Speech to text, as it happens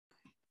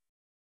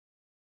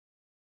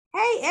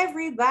Hey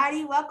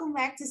everybody, welcome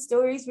back to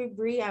Stories with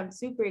Bree. I'm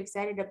super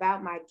excited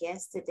about my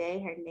guest today.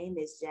 Her name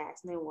is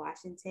Jasmine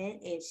Washington,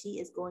 and she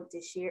is going to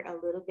share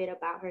a little bit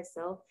about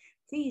herself.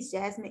 Please,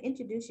 Jasmine,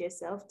 introduce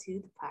yourself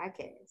to the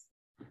podcast.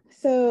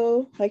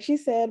 So, like she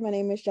said, my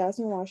name is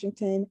Jasmine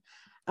Washington.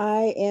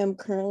 I am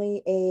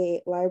currently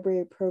a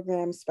library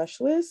program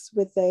specialist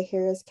with the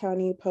Harris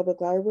County Public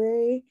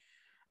Library.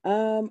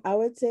 I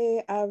would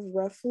say I've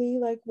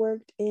roughly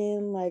worked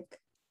in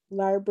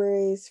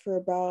libraries for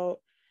about,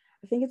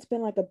 I think it's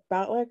been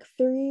about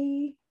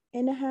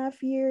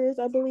 3.5 years,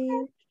 I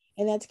believe.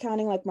 And that's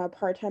counting my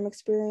part-time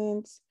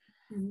experience.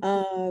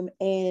 Mhm.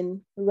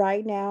 And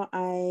right now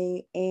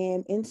I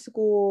am in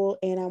school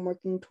and I'm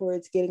working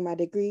towards getting my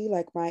degree,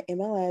 like my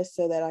MLS,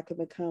 so that I can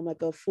become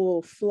like a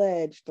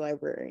full-fledged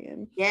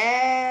librarian.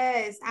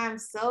 Yes, I'm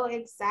so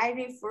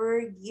excited for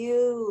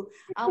you.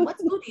 What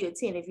school do you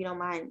attend, if you don't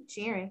mind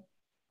sharing?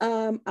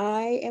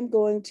 I am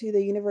going to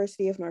the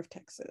University of North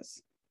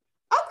Texas.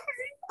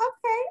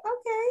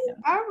 Okay. Yeah.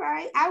 All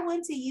right. I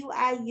went to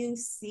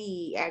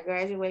UIUC. I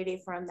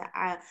graduated from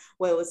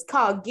well, it was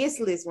called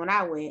Gislis when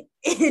I went,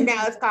 and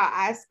now it's called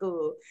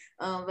iSchool.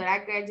 But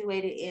I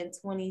graduated in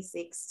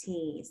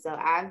 2016. So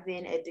I've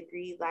been a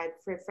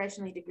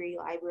professionally degree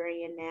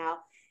librarian now.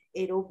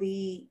 It'll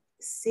be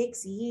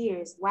 6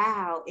 years.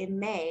 Wow, in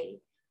May.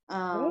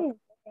 Um, Oh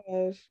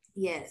my gosh.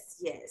 yes.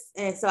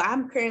 And so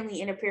I'm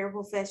currently in a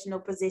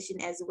paraprofessional position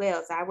as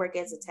well. So I work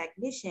as a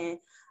technician,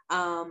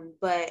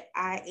 but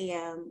I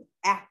am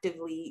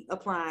actively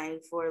applying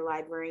for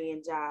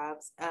librarian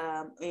jobs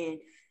and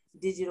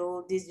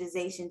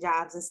digitalization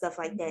jobs and stuff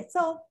like that.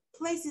 So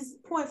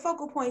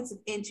focal points of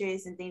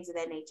interest and things of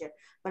that nature.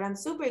 But I'm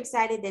super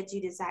excited that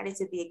you decided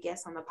to be a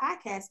guest on the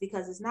podcast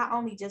because it's not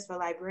only just for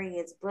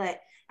librarians, but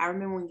I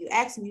remember when you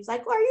asked me, you was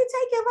like, well, are you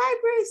taking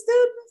library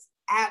students?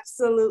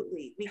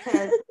 Absolutely,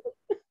 because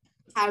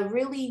I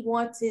really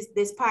want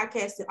this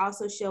podcast to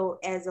also show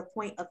as a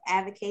point of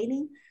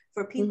advocating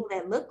for Mhm. people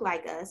that look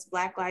like us,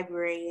 Black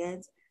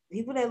librarians,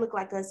 people that look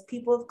like us,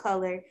 people of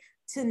color,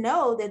 to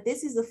know that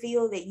this is a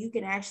field that you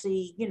can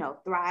actually,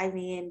 thrive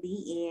in,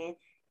 be in,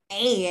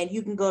 and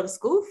you can go to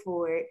school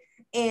for it.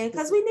 And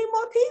because we need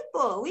more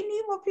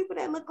people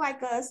that look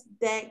like us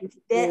that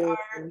Yeah.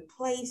 are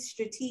placed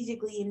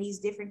strategically in these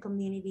different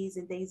communities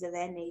and things of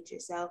that nature.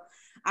 So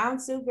I'm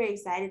super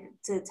excited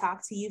to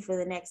talk to you for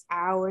the next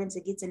hour and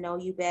to get to know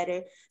you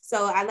better.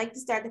 So I like to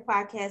start the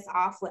podcast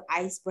off with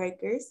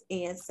icebreakers.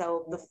 And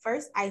so the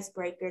first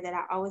icebreaker that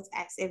I always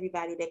ask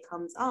everybody that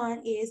comes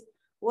on is,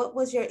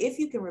 if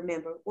you can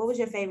remember, what was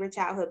your favorite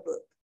childhood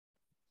book?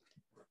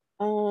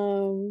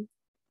 Um,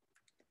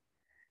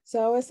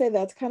 so I would say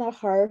that's kind of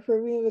hard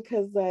for me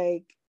because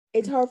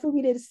it's hard for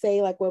me to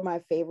say what my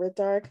favorites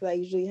are because I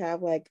usually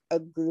have a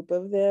group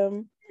of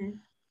them.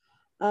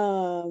 Mhm.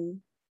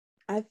 Um,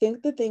 I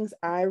think the things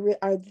are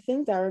the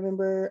things I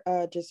remember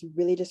just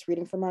really just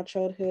reading from my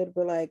childhood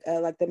were like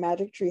the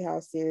Magic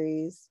Treehouse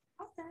series.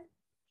 Okay.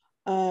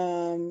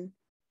 Um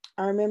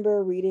I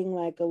remember reading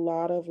a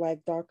lot of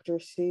Dr.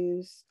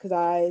 Seuss because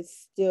I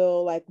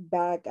still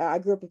back I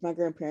grew up with my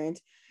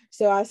grandparents.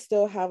 So I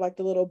still have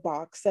the little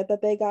box set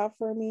that they got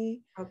for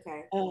me.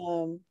 Okay.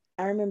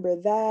 I remember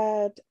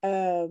that.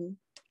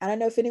 I don't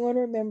know if anyone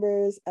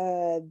remembers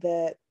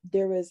that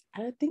there was,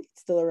 I don't think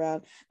it's still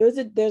around. There's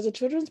a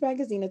children's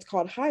magazine. It's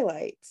called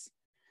Highlights.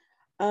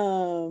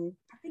 I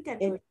think I know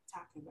And what you're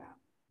talking about.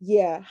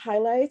 yeah,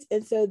 Highlights.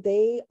 And so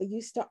they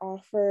used to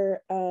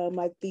offer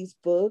these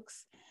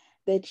books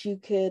that you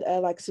could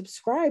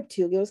subscribe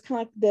to. It was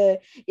kind of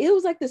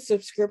the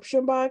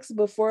subscription box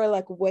before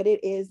what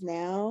it is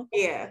now.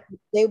 Yeah.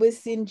 They would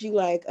send you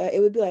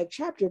it would be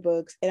chapter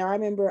books, and I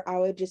remember I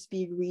would just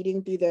be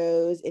reading through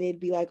those and it'd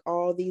be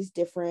all these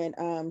different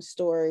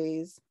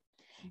stories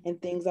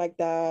and things like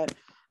that.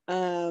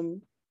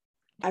 um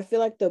I feel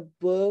like the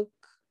book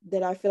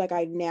that I feel like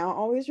I now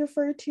always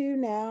refer to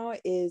now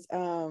is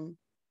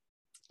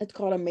it's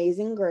called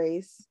Amazing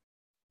Grace.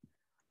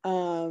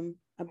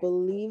 I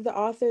believe the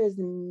author is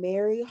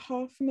Mary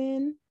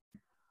Hoffman.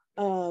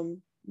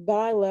 But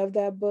I love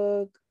that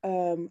book.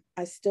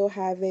 I still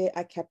have it.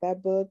 I kept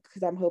that book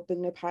because I'm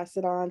hoping to pass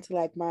it on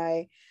to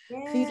my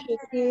Yeah. future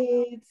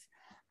kids.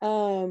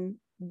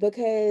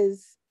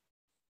 Because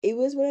it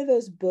was one of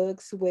those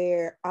books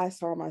where I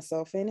saw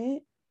myself in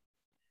it.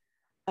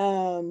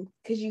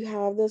 Because you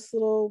have this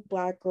little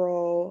Black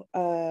girl,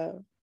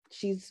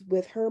 she's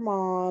with her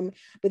mom,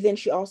 but then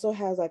she also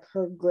has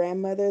her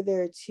grandmother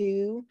there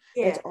too,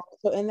 that's Yeah.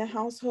 also in the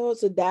household.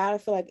 So that I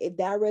feel that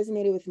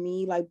resonated with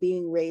me,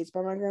 being raised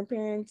by my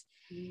grandparents.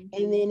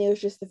 And Mhm. then it was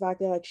just the fact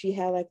that she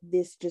had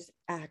this just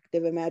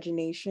active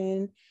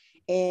imagination.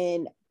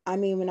 And I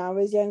mean, when I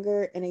was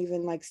younger and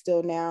even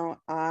still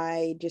now,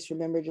 I just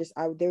remember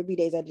there would be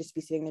days I'd just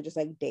be sitting there just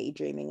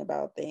daydreaming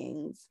about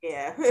things.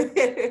 Yeah.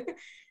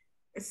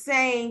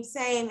 Same.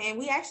 And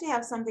we actually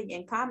have something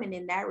in common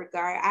in that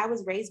regard. I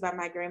was raised by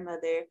my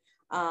grandmother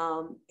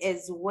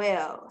as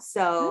well.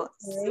 So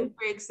Okay.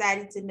 super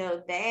excited to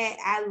know that.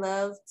 I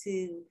love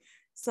to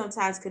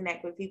sometimes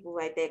connect with people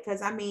like that.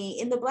 Because I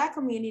mean, in the Black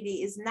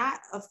community, it's not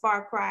a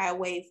far cry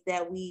away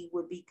that we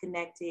would be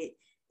connected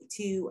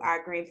to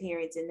our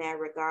grandparents in that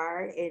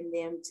regard, and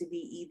them to be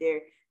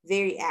either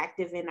very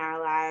active in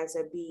our lives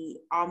or be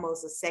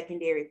almost a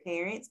secondary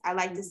parents. I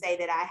like to say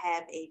that I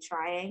have a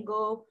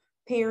triangle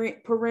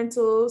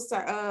parental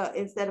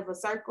instead of a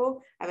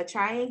circle. I have a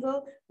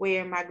triangle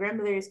where my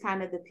grandmother is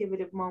kind of the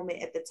pivotal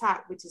moment at the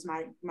top, which is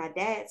my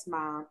dad's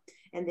mom,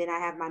 and then I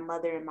have my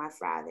mother and my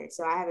father.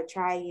 So I have a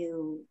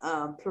triune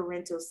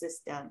parental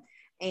system,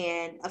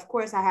 and of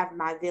course I have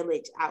my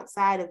village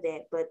outside of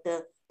that. But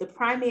the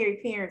primary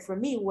parent for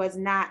me was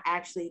not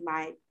actually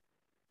my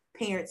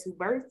parents who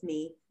birthed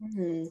me,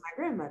 my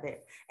grandmother.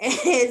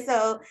 And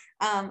so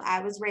I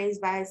was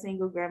raised by a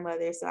single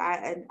grandmother. So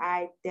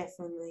I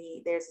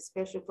definitely, there's a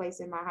special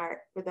place in my heart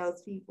for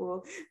those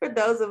people, for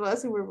those of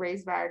us who were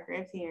raised by our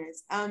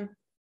grandparents.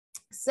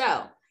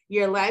 So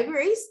you're a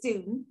library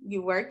student,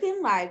 you work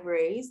in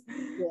libraries.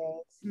 Yes.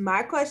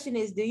 My question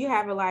is, do you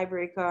have a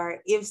library card?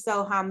 If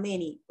so, how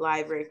many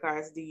library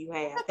cards do you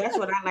have? That's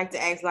what I like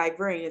to ask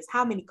librarians.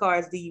 How many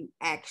cards do you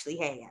actually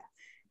have?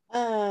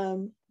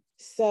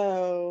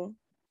 So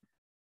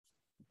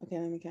okay,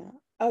 let me count.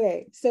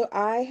 Okay, so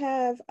I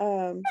have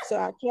so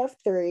I actually have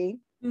 3.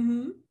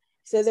 Mm-hmm.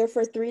 So they're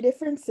for 3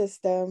 different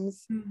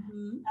systems.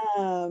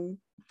 Mm-hmm.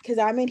 Because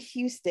I'm in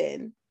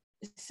Houston.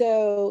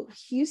 So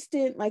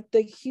Houston, like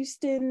the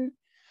Houston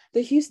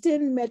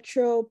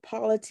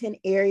metropolitan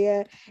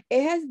area,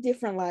 it has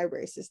different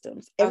library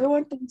systems.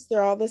 Everyone thinks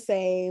they're all the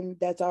same.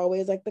 That's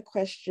always like the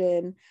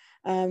question.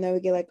 Then we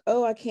get like,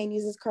 oh, I can't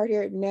use this card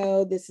here.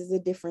 No, this is a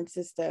different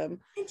system.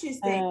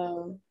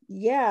 Interesting.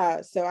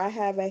 Yeah, so I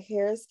have a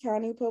Harris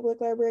County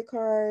Public Library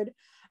card.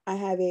 I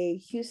have a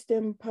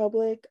Houston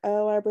Public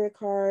Library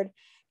card,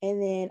 and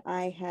then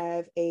I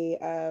have a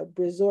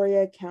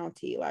Brazoria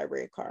County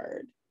Library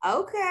card.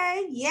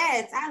 Okay,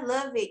 yes, I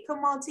love it.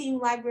 Come on,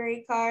 team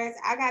library cards.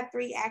 I got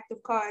 3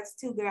 active cards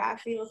too, girl. I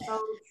feel so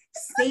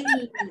seen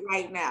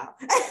right now.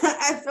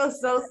 I feel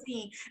so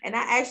seen. And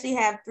I actually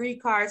have 3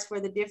 cards for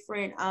the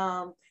different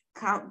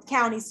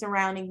counties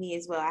surrounding me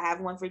as well. I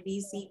have one for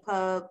DC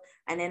Pub,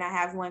 and then I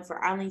have one for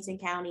Arlington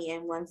County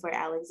and one for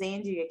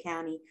Alexandria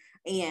County.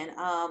 And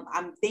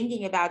I'm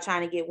thinking about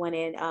trying to get one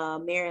in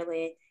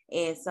Maryland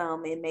and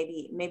some, and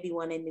maybe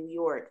one in New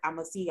York. I'm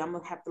gonna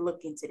have to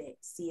look into that,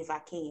 see if I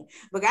can.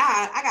 But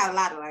I got a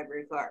lot of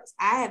library cards.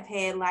 I have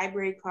had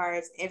library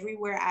cards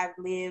everywhere I've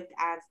lived.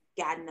 I've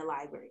gotten a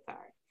library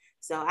card.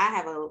 So I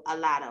have a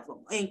lot of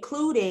them,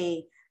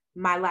 including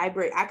my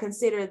library. I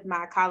consider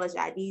my college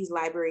IDs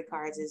library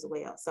cards as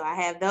well. So I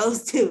have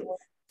those too.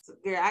 So,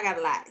 girl, I got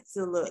a lot.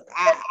 So look,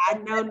 I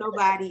know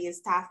nobody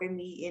is topping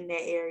me in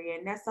that area,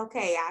 and that's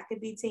okay. I could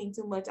be team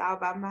too much all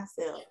by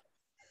myself.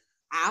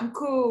 I'm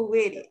cool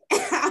with it.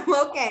 I'm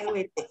okay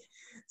with it.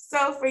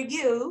 So for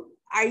you,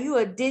 are you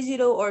a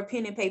digital or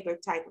pen and paper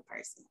type of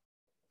person?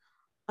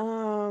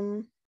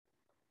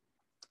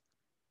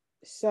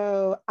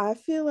 So I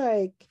feel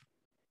like,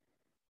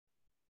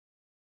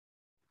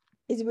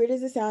 as weird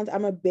as it sounds,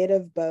 I'm a bit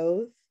of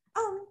both.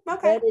 Oh,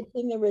 okay. But it's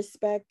in the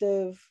respect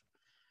of,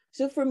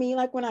 so for me,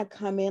 like when I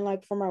come in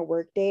like for my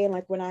work day, and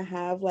like when I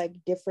have like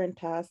different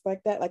tasks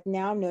like that, like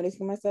now I'm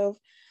noticing myself,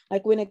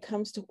 like when it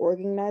comes to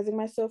organizing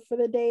myself for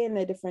the day and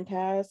the different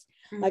tasks,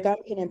 like I'm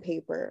pen and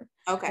paper.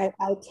 Okay. Like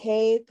I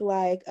take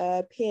like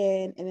a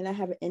pen, and then I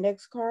have an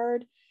index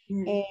card,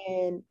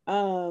 and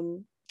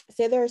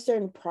say there are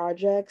certain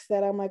projects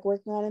that I'm like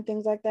working on and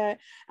things like that.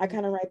 I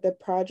kind of write the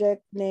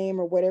project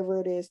name or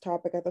whatever it is,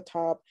 topic at the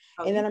top,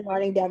 and then I'm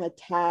writing down the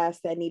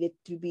tasks that needed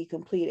to be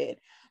completed.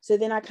 So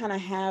then I kind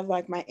of have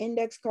like my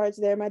index cards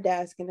there at my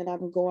desk, and then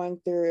I'm going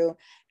through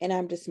and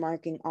I'm just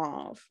marking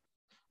off.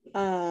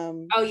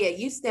 Oh yeah,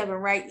 you stepping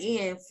right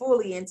in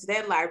fully into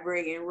that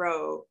librarian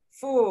role,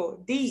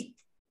 full deep.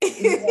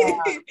 Yeah.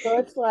 So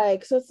it's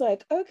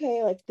like,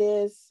 okay, like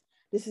this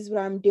is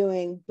what I'm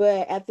doing.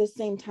 But at the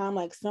same time,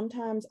 like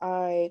sometimes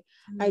I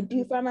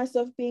do find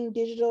myself being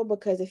digital,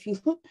 because if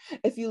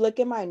you look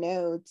at my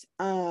notes,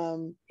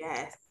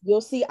 Yes.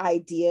 you'll see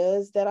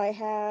ideas that I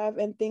have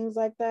and things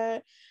like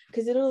that.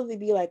 Because it'll either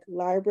be like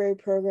library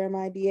program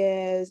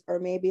ideas, or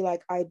maybe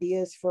like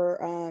ideas for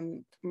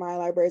my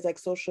libraries, like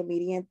social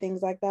media and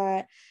things like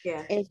that.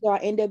 Yeah. And so I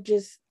end up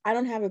I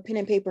don't have a pen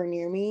and paper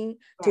near me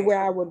to Right. where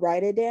I would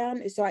write it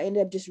down. So I end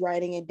up just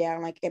writing it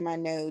down like in my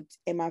notes,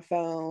 in my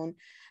phone,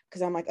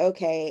 because I'm like,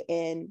 okay.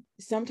 And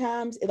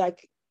sometimes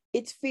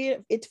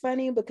it's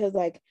funny because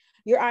like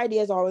your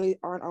ideas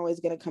aren't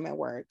always gonna come at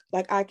work.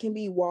 Like I can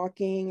be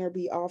walking or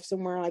be off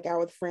somewhere like out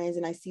with friends,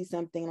 and I see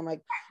something and I'm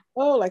like,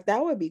 oh, like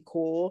that would be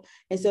cool.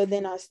 And so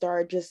then I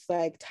start just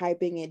like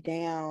typing it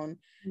down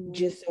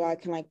just so I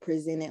can like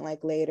present it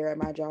like later at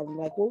my job. I'm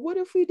like, well, what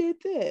if we did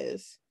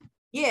this?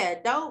 Yeah,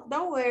 don't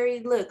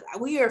worry. Look,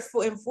 we are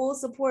in full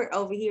support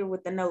over here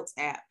with the Notes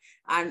app.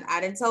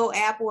 I done told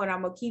Apple, and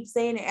I'm gonna keep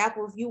saying it.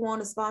 Apple, if you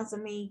want to sponsor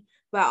me,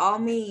 by all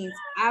means,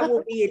 I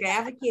will be an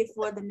advocate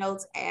for the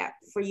Notes app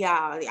for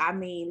y'all. I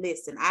mean,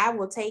 listen, I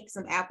will take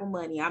some Apple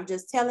money. I'm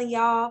just telling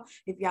y'all,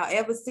 if y'all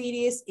ever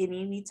see this in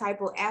any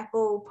type of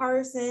Apple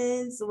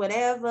persons,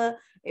 whatever,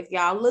 if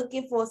y'all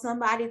looking for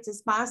somebody to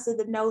sponsor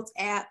the Notes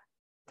app,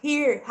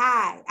 here,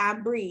 hi,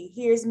 I'm Bree.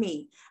 Here's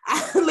me.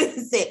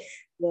 Listen.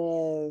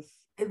 Yes.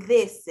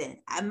 Listen,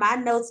 my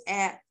Notes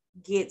app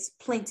gets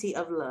plenty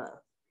of love.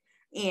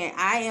 And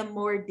I am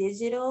more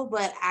digital,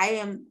 but I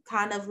am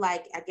kind of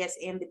like, I guess,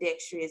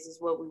 ambidextrous is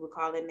what we would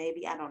call it,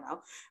 maybe. I don't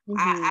know.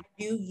 I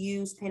do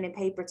use pen and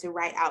paper to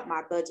write out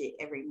my budget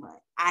every month.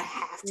 I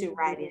have to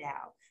write it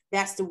out.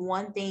 That's the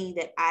one thing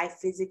that I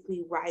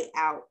physically write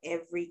out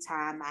every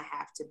time I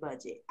have to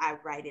budget. I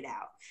write it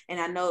out. And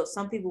I know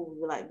some people will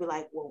be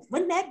like, well,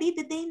 wouldn't that be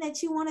the thing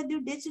that you want to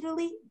do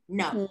digitally?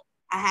 No.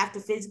 I have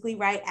to physically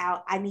write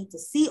out. I need to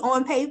see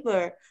on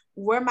paper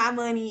where my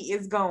money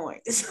is going.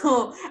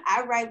 So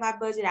I write my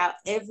budget out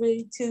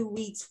every 2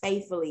 weeks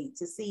faithfully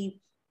to see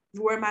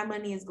where my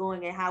money is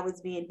going and how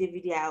it's being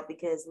divvied out.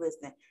 Because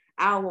listen,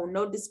 I don't want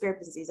no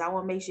discrepancies. I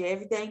want to make sure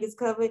everything is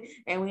covered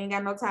and we ain't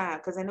got no time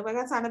because ain't nobody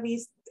got time to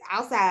be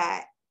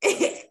outside.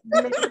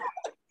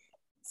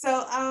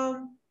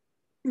 So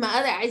my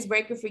other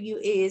icebreaker for you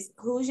is,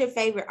 who's your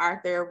favorite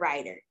author or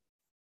writer?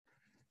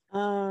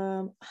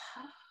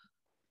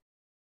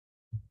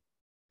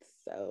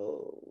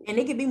 And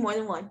it could be more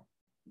than one.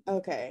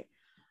 Okay.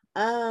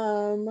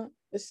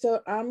 So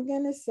I'm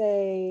gonna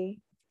say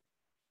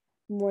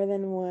more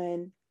than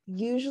one.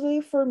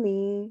 Usually for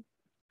me,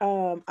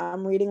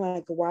 I'm reading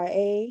like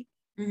YA.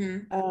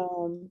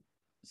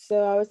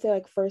 So I would say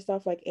like first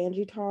off, like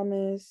Angie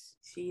Thomas.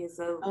 She is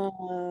so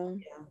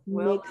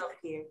well loved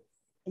here.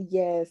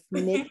 Yes,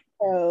 Nick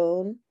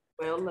Stone.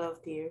 Well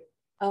loved here.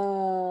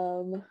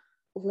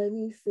 Let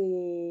me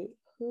see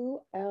who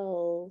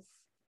else.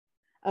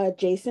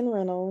 Jason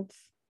Reynolds.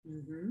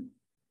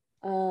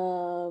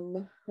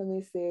 Let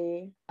me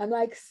see. I'm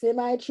like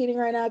semi cheating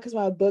right now because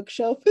my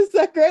bookshelf is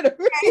like right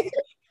over here.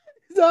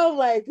 So I'm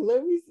like,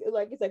 let me see.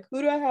 Like, it's like,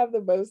 who do I have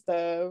the most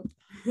of?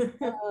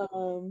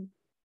 So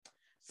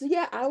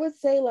yeah, I would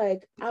say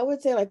like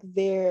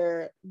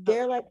they're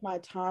like my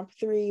top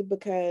three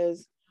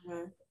because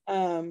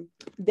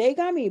they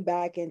got me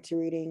back into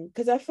reading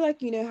because I feel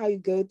like, you know how you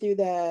go through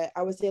that,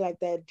 I would say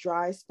like that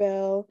dry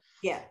spell.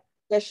 Yeah.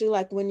 Especially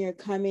like when you're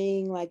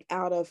coming like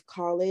out of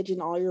college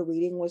and all your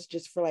reading was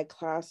just for like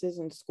classes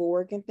and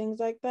schoolwork and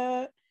things like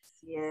that.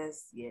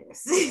 Yes. Yeah.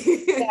 So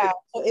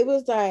it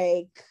was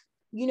like,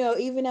 you know,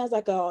 even as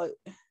like I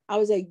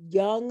was a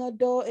young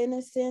adult in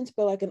a sense,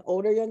 but like an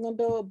older young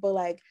adult, but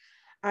like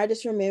I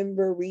just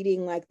remember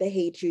reading like The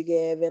Hate You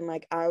Give, and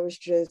like I was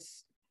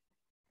just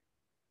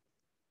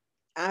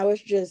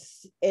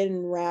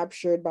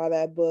enraptured by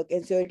that book.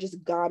 And so it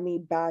just got me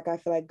back. I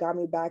feel like got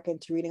me back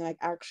into reading, like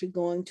actually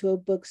going to a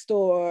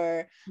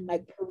bookstore,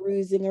 like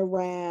perusing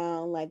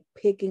around, like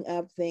picking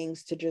up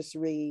things to just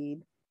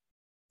read.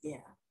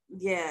 Yeah.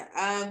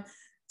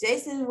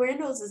 Jason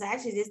Reynolds is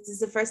actually, this is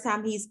the first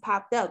time he's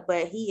popped up,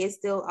 but he is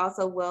still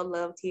also well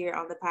loved here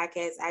on the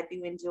podcast. I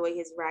do enjoy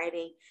his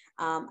writing.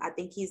 I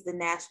think he's the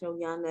national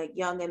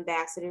young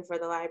ambassador for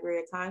the Library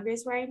of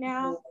Congress right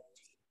now.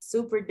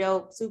 Super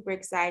dope, super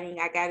exciting.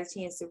 I got a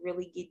chance to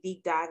really get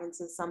deep dive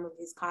into some of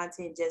his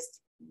content,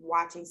 just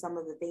watching some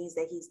of the things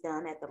that he's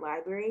done at the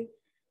library.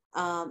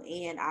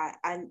 And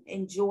I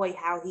enjoy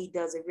how he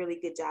does a really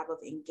good job of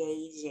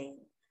engaging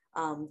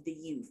the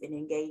youth and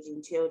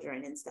engaging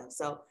children and stuff.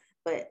 So,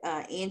 but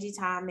Angie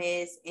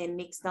Thomas and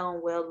Nick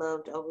Stone, well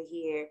loved over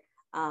here.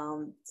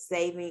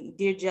 Saving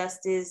Dear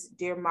Justice,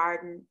 Dear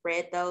Martin,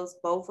 read those,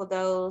 both of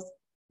those,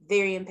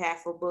 very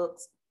impactful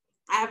books.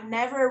 I don't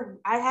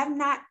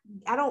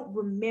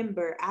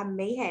remember, I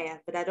may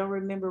have, but I don't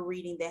remember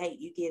reading The Hate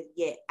You Give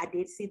yet. I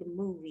did see the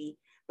movie,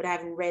 but I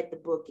haven't read the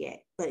book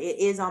yet, but it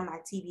is on my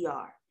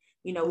TBR.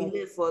 You know, we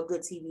live for a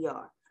good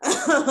TBR.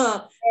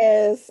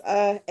 Yes,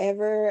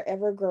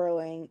 ever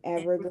growing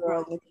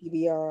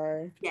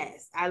TBR.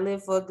 Yes, I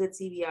live for a good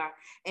TBR.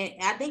 And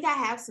I think I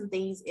have some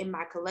things in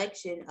my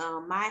collection,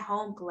 my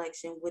home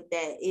collection with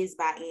that is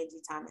by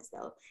Angie Thomas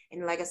though.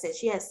 And like I said,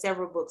 she has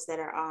several books that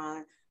are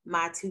on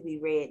my to be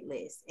read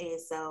list. And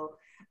so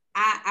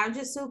I'm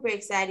just super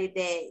excited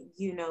that,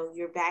 you know,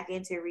 you're back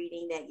into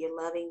reading, that you're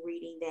loving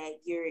reading, that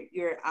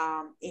you're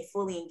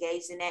fully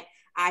engaged in that.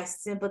 I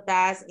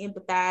sympathize,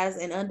 empathize,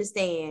 and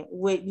understand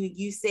what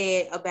you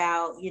said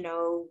about, you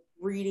know,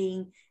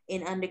 reading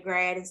in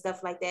undergrad and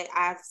stuff like that.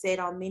 I've said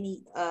on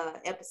many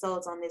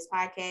episodes on this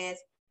podcast,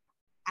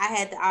 I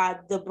had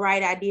the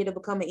bright idea to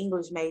become an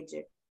English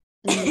major.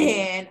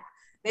 And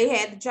they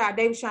was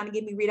trying to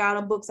get me read all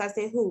them books. I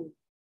said, who?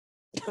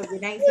 Because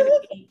it ain't gonna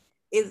be,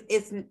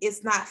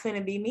 it's not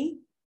finna be me.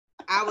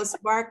 I was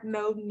spark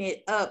noting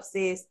it up,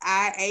 sis.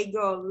 I ain't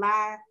gonna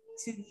lie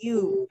to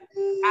you.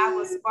 I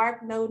was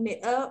spark noting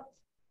it up,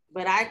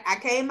 but I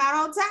came out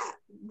on top.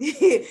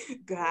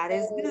 God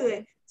is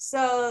good.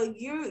 So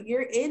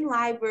you're in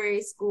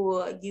library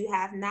school. You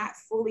have not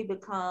fully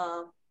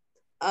become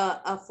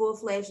a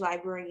full-fledged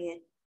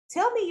librarian.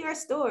 Tell me your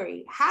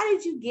story. How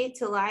did you get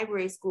to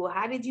library school?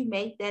 How did you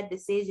make that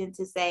decision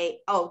to say,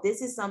 oh,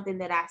 this is something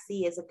that I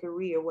see as a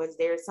career? Was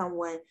there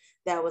someone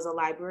that was a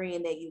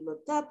librarian that you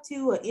looked up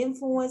to or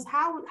influenced?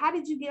 How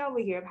did you get over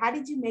here? How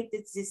did you make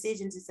this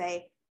decision to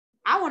say,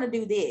 I want to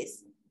do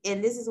this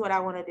and this is what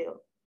I want to do?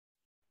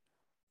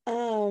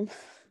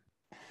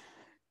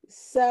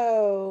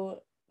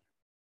 So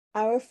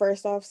I would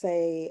first off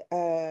say,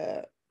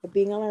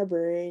 being a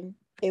librarian,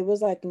 it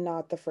was like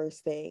not the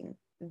first thing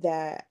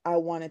that I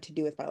wanted to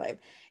do with my life.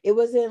 It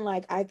wasn't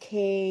like I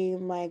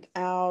came like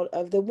out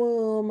of the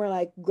womb or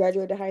like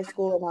graduated high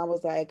school and I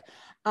was like,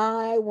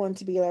 I want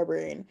to be a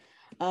librarian.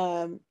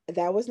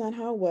 That was not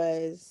how it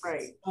was.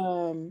 Right.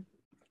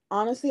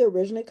 Honestly,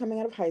 originally coming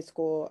out of high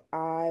school,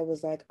 I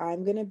was like,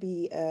 I'm gonna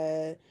be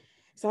a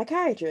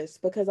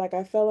psychiatrist because like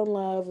I fell in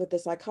love with the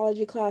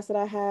psychology class that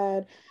I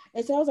had.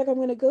 And so I was like, I'm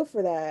gonna go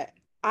for that.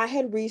 I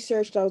had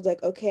researched, I was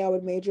like, okay, I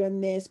would major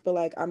in this, but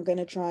like I'm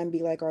gonna try and be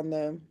like on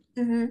the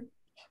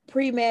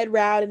pre-med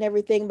route and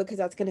everything because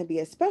that's gonna be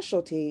a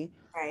specialty.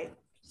 Right.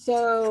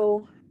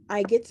 So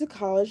I get to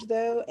college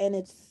though, and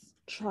it's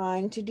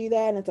trying to do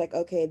that, and it's like,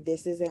 okay,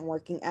 this isn't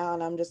working out.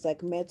 And I'm just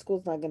like, med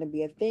school's not gonna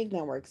be a thing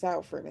that works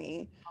out for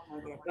me. Oh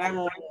my God.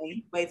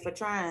 Black wait for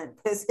trying.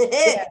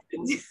 Yeah.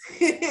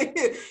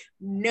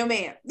 No,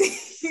 ma'am.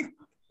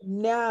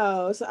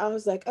 No, so I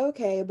was like,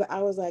 okay, but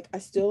I was like, I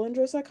still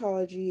enjoy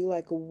psychology.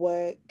 Like,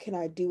 what can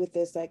I do with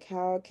this? Like,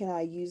 how can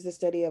I use the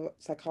study of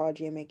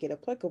psychology and make it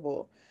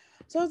applicable?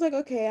 So I was like,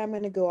 okay, I'm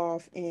gonna go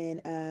off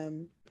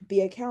and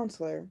be a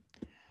counselor.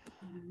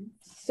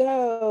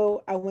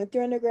 So I went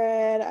through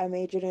undergrad, I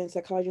majored in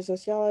psychology and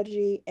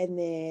sociology, and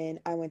then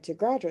I went to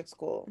graduate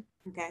school.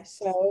 Okay.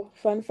 So,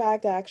 fun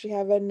fact, I actually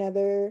have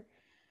another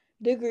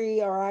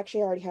degree, or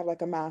actually I already have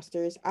like a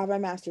master's. I have a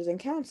master's in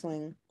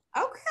counseling.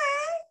 Okay.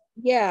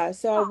 Yeah,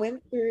 so I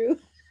went through.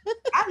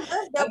 I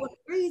love double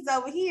degrees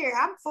over here.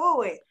 I'm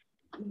for it.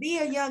 Be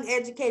a young,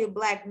 educated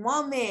Black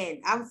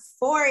woman. I'm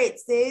for it,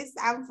 sis.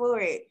 I'm for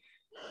it.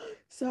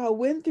 So I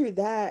went through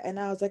that and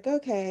I was like,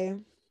 okay.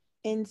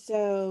 And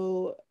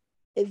so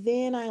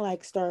then I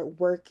like start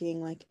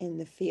working like in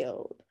the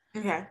field.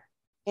 Okay.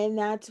 And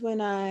that's when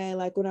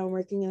when I'm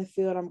working in the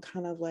field, I'm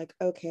kind of like,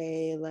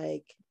 okay,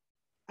 like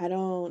I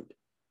don't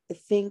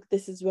think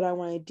this is what I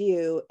want to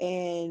do.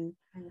 And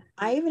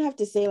I even have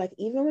to say, like,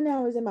 even when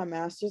I was in my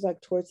master's,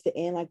 like towards the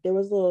end, like there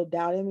was a little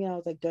doubt in me. I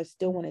was like, do I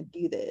still want to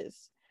do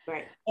this?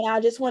 Right. And I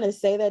just want to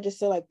say that just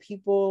so like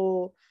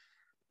people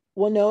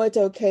will know it's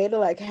okay to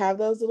like have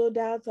those little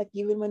doubts, like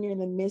even when you're in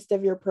the midst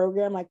of your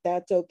program, like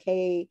that's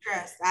okay.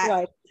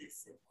 Like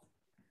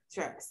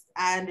trust.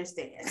 I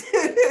understand.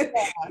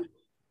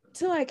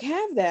 to like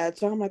have that.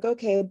 So I'm like,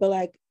 okay, but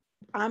like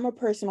I'm a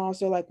person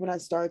also like when I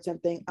start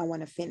something, I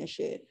want to finish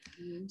it.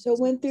 So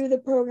went through the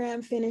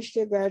program, finished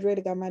it,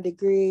 graduated, got my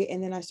degree,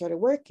 and then I started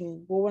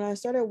working. Well, when I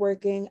started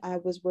working, I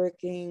was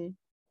working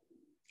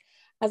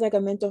as like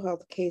a mental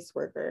health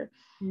caseworker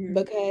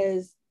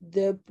because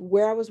the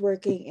where I was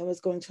working, it was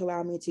going to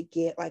allow me to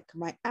get like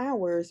my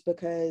hours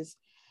because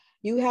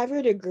you have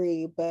your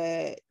degree,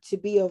 but to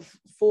be a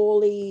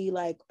fully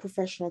like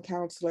professional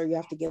counselor, you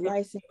have to get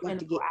licensed, you have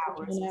to get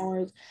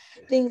hours,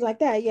 things like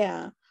that.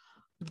 Yeah.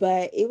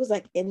 But it was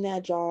like in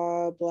that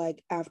job,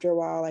 like after a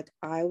while, like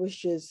I was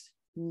just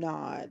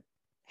not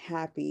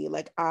happy.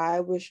 Like I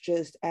was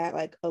just at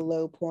like a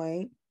low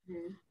point.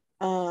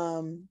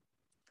 Um,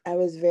 I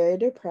was very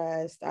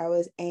depressed. I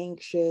was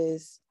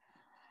anxious.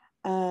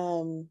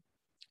 Um,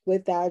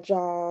 with that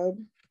job,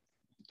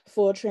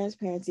 full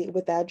transparency,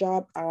 with that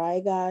job,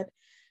 I got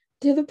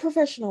to the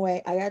professional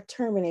way. I got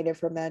terminated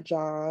from that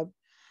job.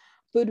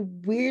 But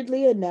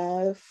weirdly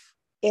enough,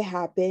 it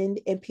happened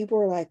and people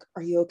were like,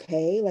 are you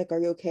okay? Like, are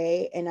you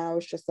okay? And I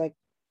was just like,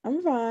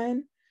 I'm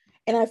fine.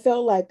 And I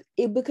felt like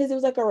it because it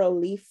was like a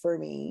relief for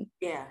me.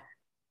 Yeah.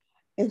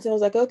 And so I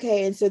was like,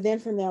 okay. And so then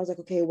from there, I was like,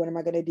 okay, what am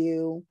I going to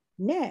do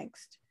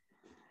next?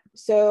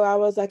 So I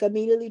was like,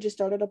 immediately just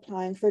started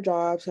applying for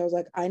jobs. So I was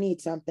like, I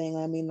need something.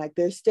 I mean, like,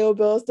 there's still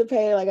bills to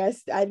pay. Like,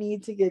 I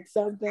need to get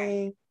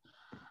something.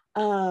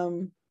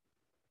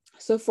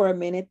 So for a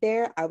minute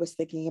there, I was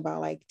thinking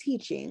about like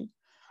teaching.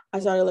 I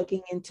started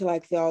looking into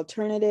like the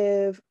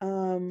alternative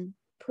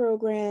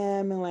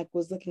program and like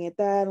was looking at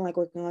that and like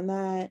working on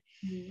that.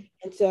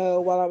 And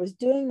so while I was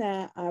doing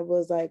that, I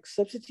was like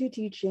substitute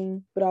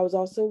teaching, but I was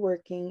also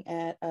working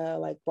at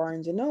like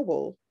Barnes and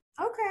Noble.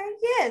 Okay.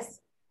 Yes.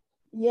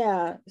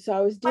 Yeah. So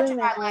I was Much doing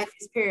of that. my life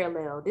is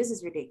parallel. This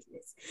is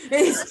ridiculous.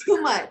 It's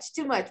too much,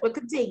 too much. But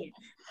continue.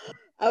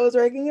 I was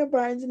working at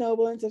Barnes and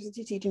Noble and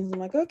substitute teaching. So I'm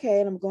like, okay,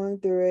 and I'm going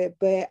through it.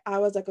 But I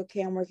was like,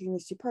 okay, I'm working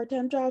these two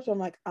part-time jobs. So I'm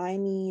like, I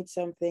need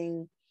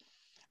something.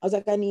 I was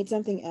like, I need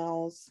something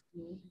else.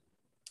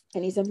 I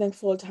need something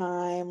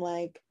full-time.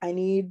 Like, I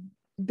need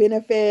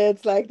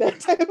benefits, like that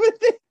type of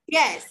thing.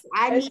 Yes,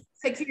 I need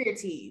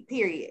security,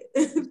 period.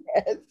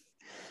 Yes.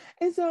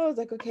 And so I was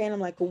like, okay, and I'm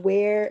like,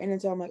 where? And then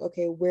so I'm like,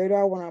 okay, where do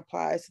I want to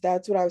apply? So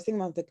that's what I was thinking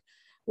about. Like,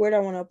 where do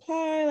I want to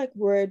apply? Like,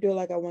 where do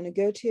like I want to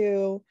go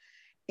to?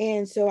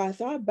 And so I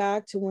thought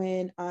back to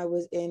when I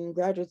was in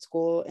graduate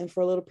school, and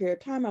for a little period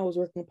of time, I was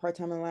working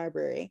part-time in the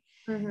library.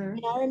 Mm-hmm.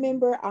 And I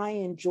remember I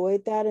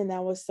enjoyed that, and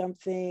that was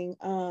something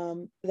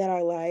that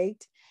I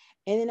liked.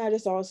 And then I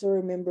just also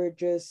remember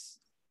just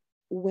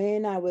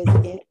when I was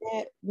in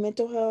that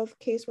mental health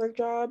casework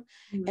job,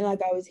 and like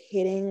I was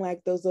hitting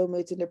like those low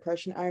moods and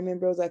depression, I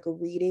remember it was like a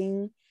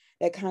reading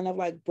that kind of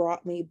like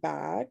brought me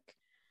back.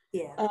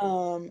 Yeah.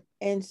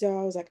 And so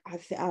I was like,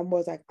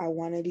 I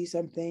want to do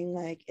something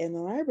like in the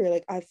library.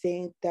 Like, I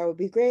think that would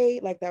be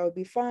great. Like, that would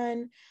be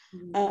fun.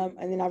 And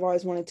then I've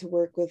always wanted to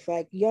work with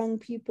like young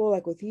people,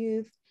 like with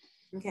youth.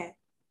 Okay.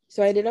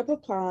 So I ended up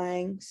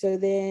applying. So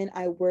then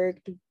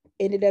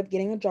ended up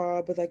getting a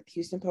job with like the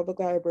Houston Public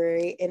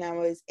Library, and I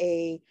was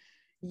a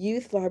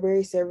youth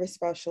library service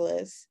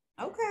specialist.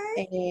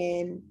 Okay.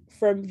 And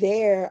from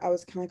there, I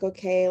was kind of like,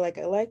 okay, like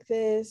I like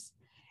this.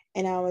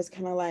 And I was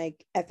kind of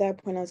like, at that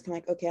point, I was kind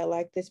of like, okay, I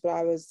like this. But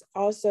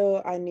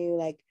I knew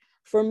like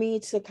for me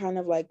to kind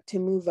of like to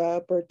move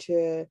up or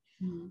to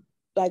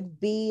like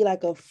be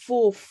like a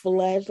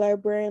full-fledged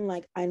librarian,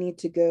 like I need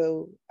to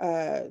go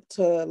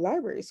to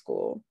library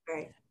school.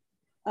 Right.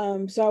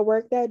 So I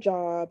worked that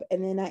job,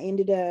 and then I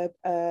ended up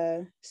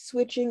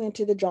switching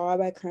into the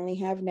job I currently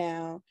have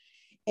now.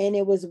 And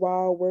it was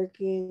while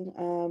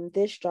working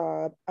this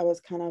job, I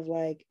was kind of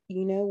like,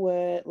 you know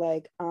what,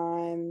 like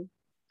I'm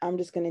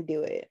just gonna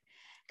do it,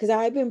 because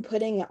I've been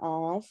putting it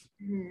off.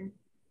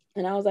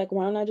 And I was like,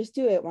 why don't I just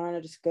do it? Why don't I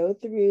just go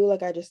through?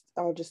 Like,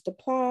 I'll just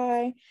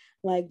apply,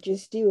 like,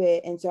 just do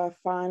it. And so I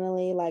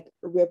finally like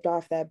ripped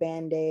off that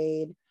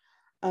Band-Aid.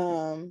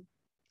 And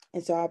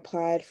so I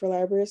applied for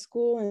library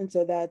school. And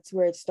so that's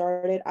where it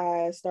started.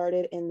 I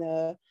started in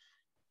the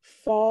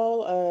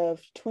fall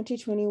of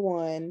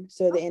 2021.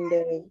 So the end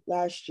of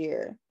last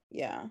year.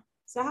 Yeah.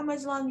 So how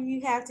much longer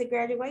you have to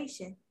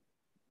graduation?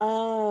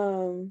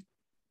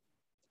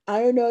 I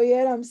don't know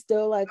yet. I'm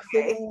still like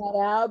figuring that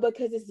out,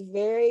 because it's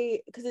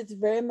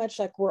very much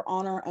like we're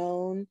on our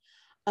own.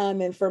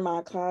 And for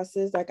my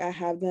classes, like I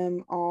have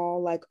them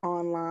all like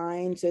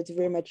online. So it's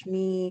very much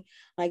me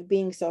like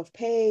being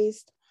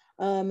self-paced.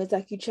 It's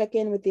like you check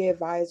in with the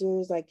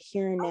advisors like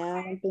here and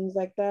now and things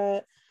like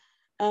that.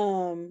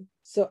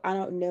 So I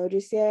don't know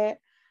just yet.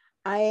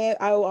 I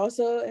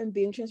also am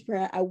being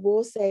transparent. I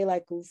will say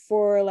like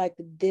for like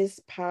this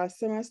past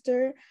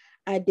semester,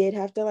 I did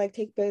have to like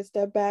take a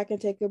step back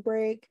and take a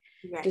break,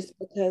 Right. just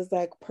because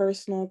like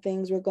personal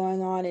things were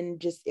going on, and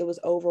just it was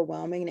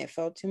overwhelming and it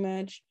felt too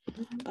much.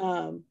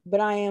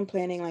 But I am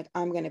planning, like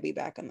I'm gonna be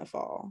back in the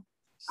fall.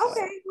 So.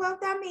 Okay, well,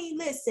 I mean,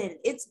 listen,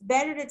 it's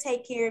better to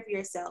take care of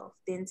yourself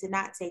than to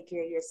not take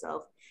care of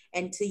yourself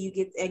until you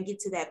get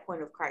to that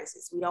point of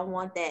crisis. We don't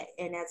want that.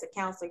 And as a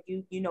counselor,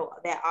 you know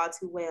that all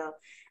too well.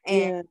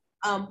 And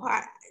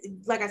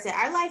like I said,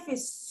 our life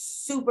is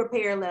super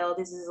parallel.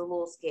 This is a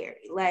little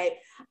scary. Like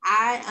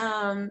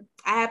I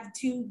have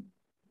two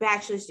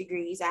bachelor's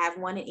degrees. I have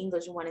one in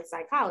English and one in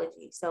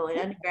psychology. So in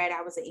undergrad,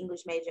 I was an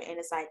English major and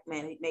a psych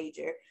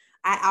major.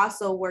 I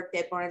also worked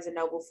at Barnes and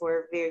Noble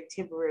for very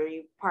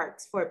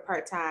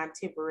part-time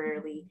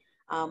temporarily,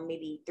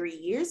 maybe 3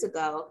 years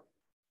ago.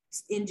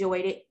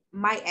 Enjoyed it.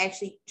 Might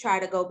actually try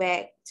to go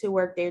back to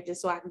work there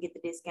just so I can get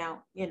the discount,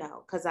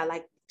 because I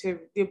like to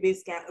do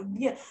discount.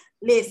 Yeah,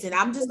 listen,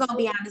 I'm just gonna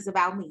be honest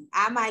about me.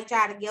 I might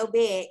try to go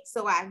back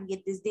so I can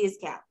get this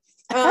discount.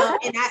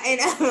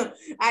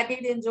 I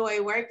did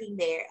enjoy working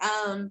there.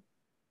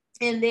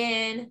 And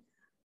then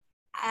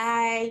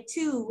I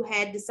too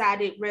had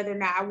decided whether or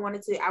not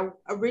I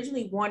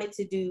originally wanted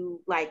to do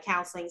like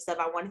counseling stuff.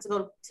 I wanted to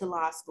go to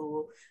law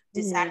school,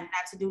 decided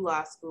not to do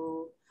law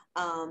school.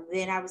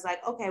 Then I was like,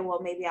 okay, well,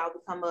 maybe I'll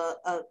become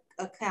a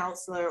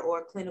counselor or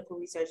a clinical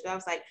researcher. I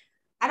was like,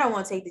 I don't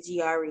want to take the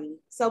GRE.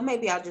 So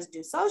maybe I'll just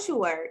do social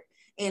work.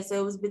 And so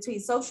it was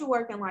between social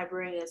work and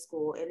librarian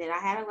school. And then I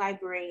had a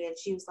librarian.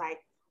 She was like,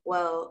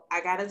 well,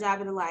 I got a job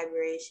at the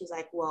library. She's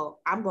like,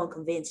 well, I'm going to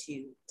convince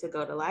you to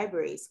go to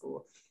library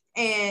school.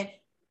 And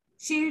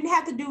she didn't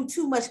have to do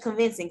too much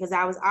convincing because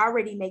I was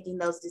already making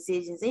those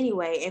decisions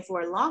anyway. And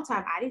for a long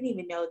time, I didn't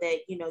even know that,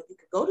 you could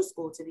go to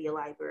school to be a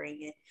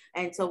librarian.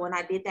 And so when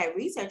I did that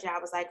research, I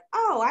was like,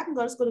 oh, I can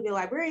go to school to be a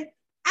librarian.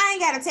 I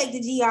ain't got to take the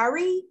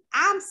GRE.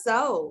 I'm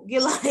so,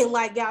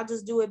 like y'all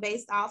just do it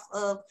based off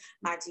of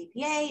my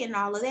GPA and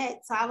all of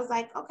that. So I was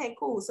like, okay,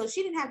 cool. So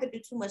she didn't have to do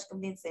too much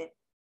convincing.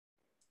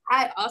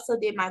 I also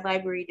did my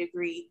library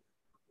degree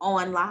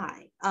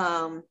online.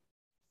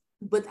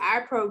 With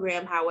our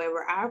program,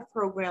 however, our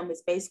program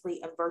is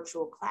basically a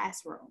virtual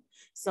classroom.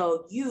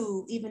 So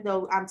even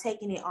though I'm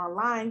taking it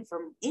online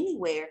from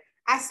anywhere,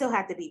 I still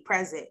have to be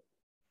present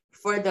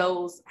for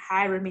those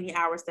however many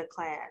hours the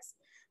class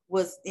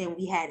was. And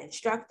we had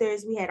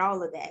instructors, we had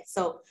all of that.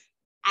 So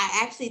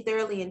I actually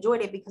thoroughly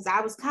enjoyed it because I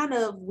was kind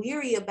of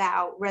weary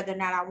about whether or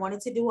not I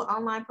wanted to do an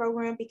online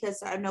program,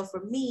 because I know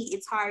for me,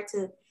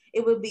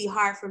 it would be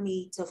hard for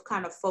me to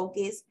kind of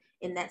focus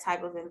in that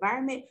type of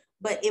environment,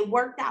 but it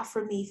worked out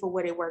for me for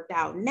what it worked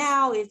out.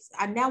 Now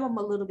I'm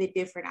a little bit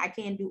different. I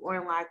can do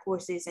online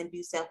courses and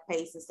do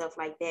self-paced and stuff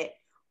like that.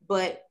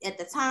 But at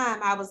the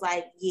time I was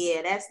like,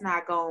 yeah, that's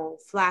not going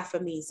to fly for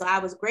me. So I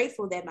was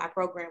grateful that my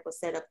program was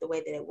set up the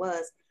way that it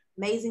was.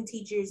 Amazing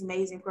teachers,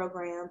 amazing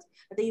programs.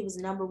 I think it was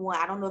number one.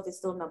 I don't know if it's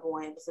still number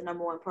one. It was the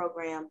number one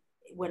program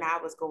when I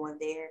was going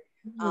there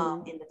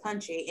in the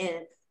country.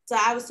 And so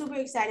I was super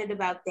excited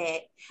about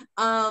that.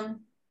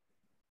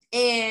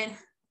 And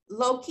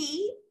low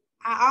key,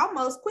 I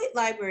almost quit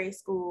library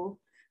school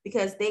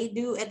because they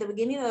do at the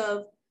beginning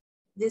of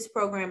this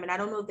program, and I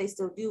don't know if they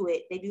still do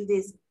it, they do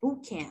this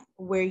boot camp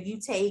where you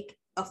take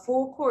a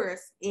full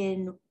course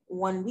in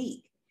 1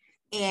 week.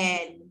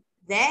 And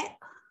that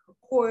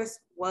course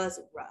was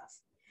rough.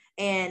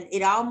 And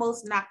it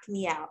almost knocked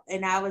me out.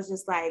 And I was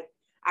just like,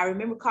 I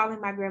remember calling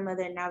my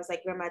grandmother and I was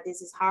like, Grandma,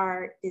 this is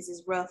hard. This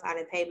is rough. I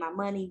didn't pay my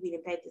money. We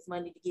didn't pay this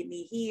money to get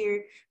me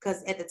here.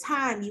 Because at the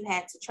time you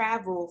had to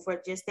travel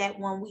for just that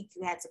 1 week.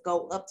 You had to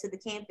go up to the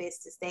campus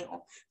to stay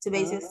on, to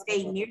basically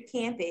stay near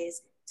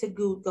campus to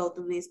go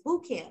through this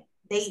boot camp.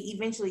 They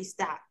eventually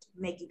stopped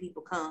making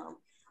people come.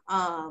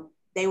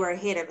 They were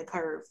ahead of the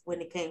curve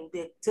when it came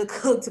to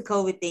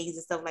COVID things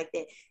and stuff like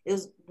that. It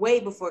was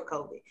way before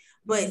COVID.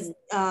 But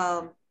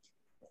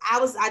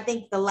I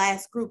think the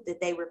last group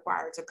that they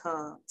required to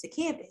come to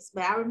campus.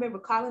 But I remember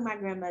calling my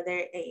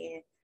grandmother,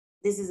 and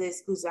this is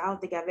exclusive. I don't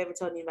think I've ever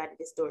told anybody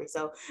this story.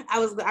 So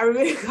I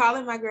remember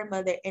calling my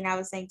grandmother and I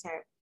was saying to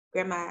her,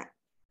 Grandma,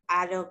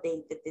 I don't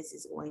think that this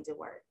is going to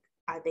work.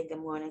 I think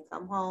I'm going to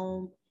come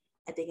home.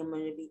 I think I'm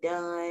going to be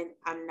done.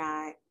 I'm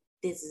not,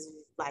 this is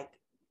like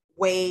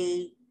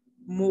way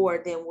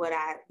more than what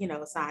I,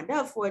 signed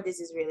up for.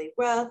 This is really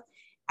rough.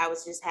 I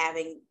was just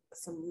having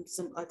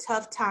a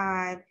tough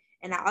time.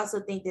 And I also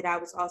think that I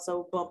was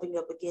also bumping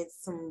up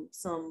against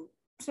some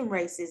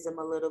racism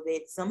a little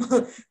bit,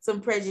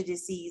 some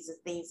prejudices and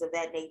things of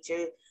that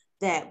nature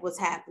that was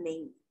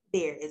happening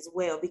there as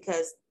well,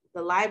 because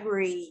the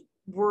library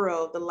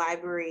world, the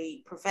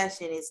library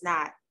profession is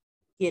not,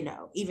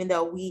 even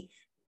though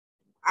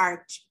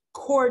our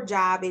core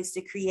job is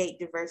to create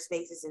diverse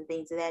spaces and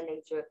things of that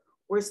nature,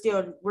 we're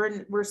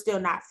still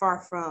not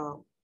far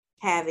from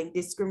having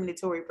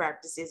discriminatory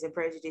practices and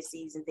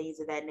prejudices and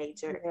things of that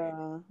nature,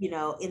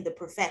 in the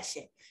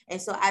profession.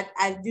 And so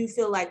I do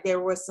feel like there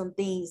were some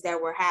things that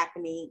were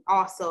happening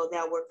also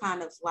that were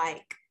kind of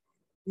like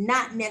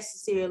not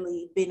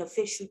necessarily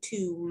beneficial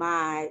to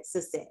my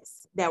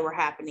success that were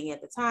happening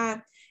at the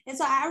time. And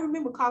so I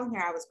remember calling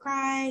her, I was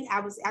crying.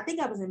 I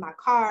think I was in my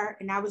car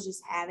and I was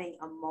just having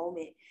a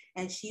moment.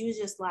 And she was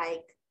just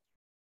like,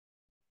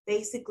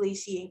 basically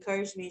she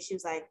encouraged me. She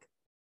was like,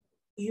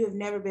 you have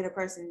never been a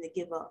person to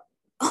give up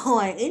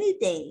on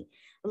anything.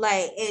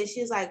 And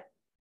she was like,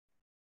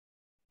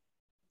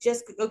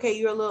 just, okay,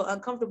 you're a little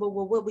uncomfortable.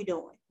 Well, what we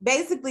doing?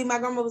 Basically, my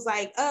grandma was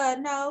like,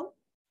 no.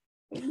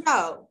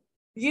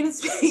 You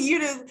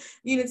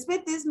didn't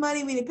spend this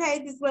money. We didn't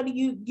pay this money.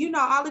 You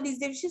know all of these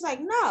different. She's like,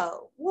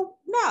 no,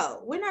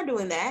 we're not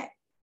doing that.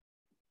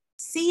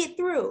 See it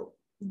through.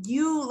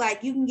 You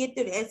can get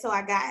through it. And so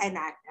I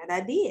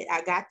did.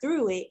 I got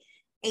through it,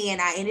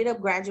 and I ended up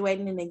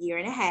graduating in a year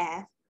and a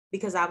half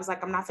because I was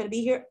like, I'm not going to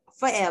be here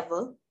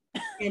forever,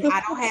 and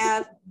I don't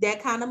have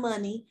that kind of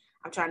money.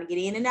 I'm trying to get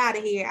in and out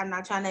of here. I'm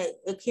not trying to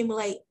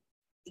accumulate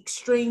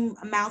extreme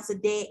amounts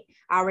of debt.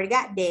 I already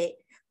got debt.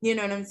 You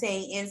know what I'm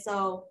saying? And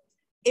so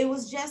it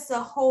was just a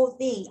whole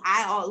thing.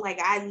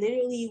 I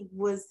literally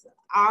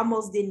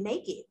almost didn't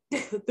make it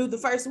through the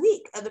first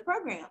week of the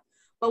program.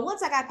 But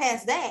once I got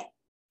past that,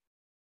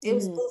 it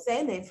was full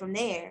sailing from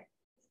there.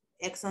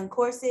 Excellent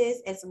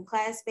courses, excellent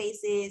class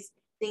spaces,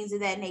 things of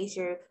that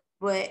nature.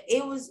 But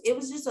it was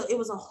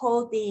a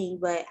whole thing.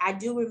 But I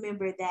do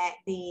remember that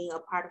being a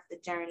part of the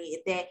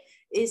journey, that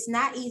it's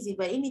not easy,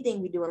 but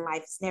anything we do in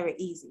life is never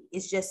easy.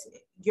 It's just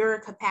your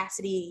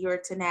capacity, your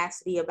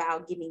tenacity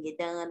about getting it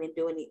done and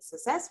doing it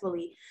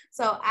successfully.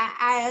 So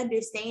I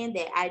understand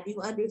that. I do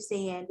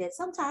understand that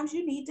sometimes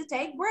you need to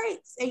take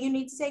breaks, and you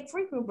need to take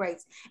frequent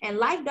breaks. And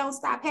life don't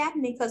stop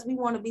happening because we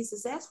want to be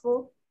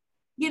successful.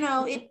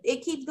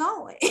 It keeps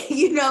going.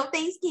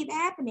 Things keep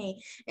happening.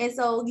 And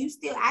so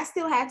I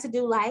still had to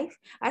do life.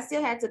 I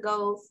still had to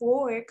go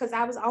forward because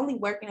I was only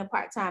working a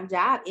part-time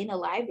job in a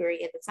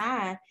library at the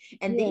time.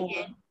 And then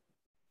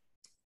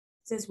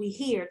since we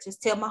here,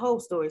 just tell my whole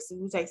story.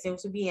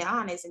 Since we're being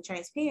honest and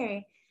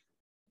transparent,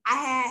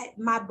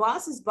 my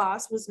boss's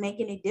boss was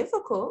making it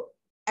difficult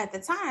at the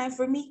time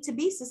for me to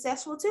be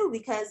successful too,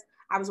 because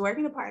I was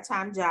working a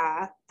part-time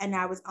job and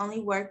I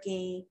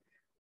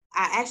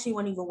actually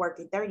wasn't even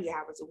working 30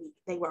 hours a week.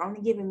 They were only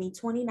giving me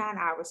 29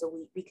 hours a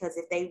week because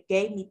if they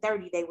gave me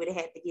 30, they would have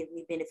had to give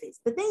me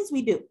benefits. The things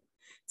we do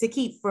to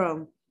keep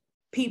from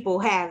people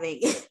having,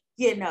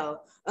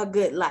 a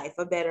good life,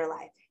 a better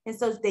life. And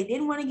so they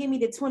didn't want to give me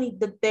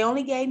they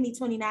only gave me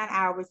 29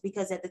 hours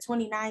because at the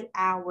 29th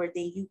hour,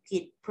 then you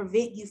could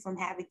prevent you from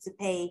having to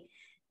pay,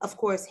 of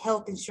course,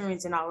 health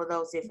insurance and all of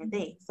those different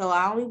things. So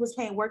I only was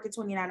working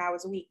 29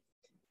 hours a week,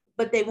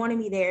 but they wanted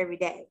me there every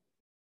day.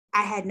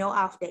 I had no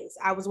off days.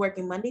 I was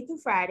working Monday through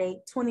Friday,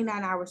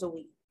 29 hours a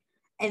week.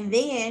 And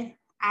then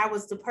I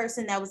was the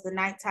person that was the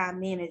nighttime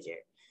manager.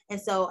 And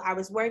so I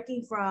was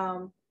working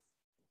from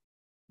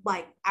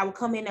like, I would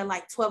come in at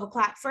like 12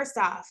 o'clock. First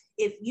off,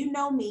 if you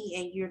know me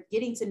and you're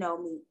getting to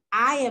know me,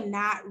 I am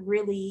not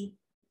really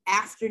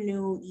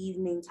afternoon,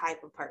 evening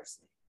type of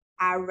person.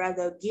 I'd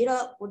rather get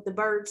up with the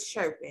birds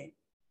chirping,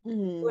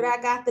 what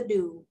I got to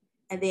do,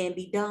 and then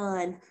be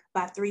done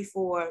by 3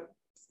 or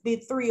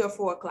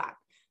 4 o'clock.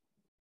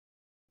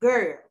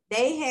 Girl,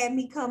 they had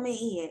me coming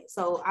in.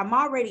 So I'm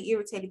already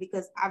irritated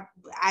because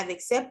I've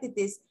accepted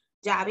this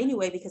job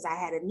anyway because I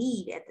had a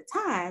need at the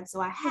time. So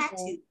I had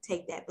to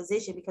take that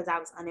position because I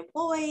was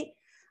unemployed.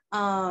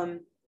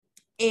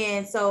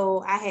 And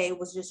so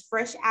was just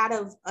fresh out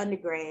of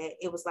undergrad.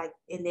 It was like,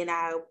 and then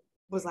I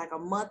was like a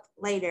month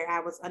later,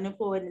 I was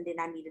unemployed and then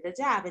I needed a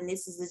job. And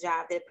this is the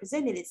job that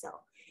presented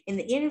itself. In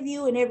the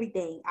interview and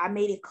everything, I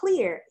made it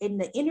clear in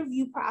the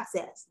interview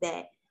process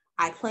that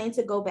I plan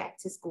to go back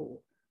to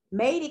school.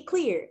 Made it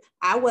clear.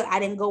 I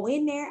didn't go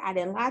in there. I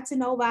didn't lie to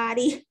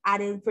nobody. I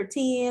didn't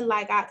pretend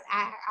like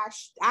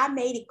I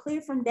made it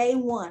clear from day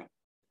one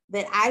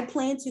that I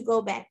plan to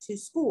go back to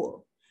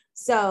school.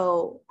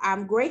 So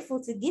I'm grateful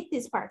to get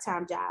this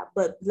part-time job,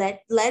 but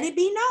let it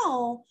be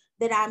known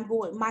that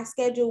my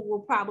schedule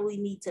will probably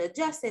need to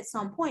adjust at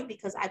some point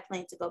because I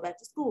plan to go back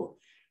to school.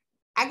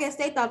 I guess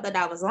they thought that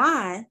I was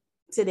lying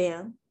to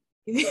them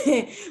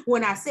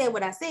when I said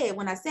what I said,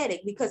 when I said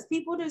it, because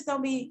people just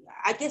don't be,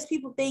 I guess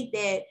people think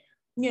that,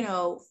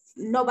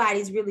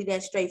 nobody's really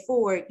that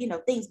straightforward,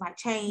 things might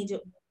change.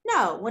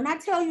 No, when I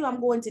tell you I'm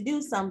going to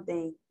do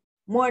something,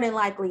 more than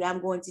likely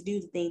I'm going to do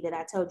the thing that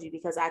I told you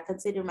because I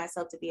consider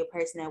myself to be a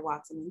person that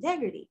walks in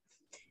integrity.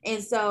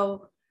 And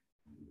so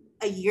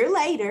a year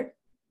later,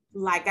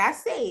 like I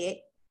said,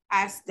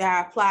 I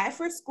applied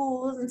for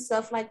schools and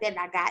stuff like that. And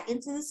I got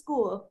into the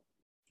school.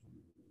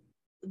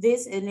 I'm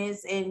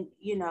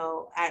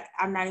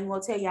not even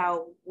gonna tell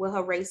y'all what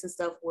her race and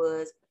stuff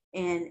was.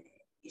 And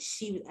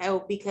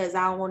because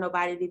I don't want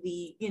nobody to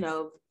be,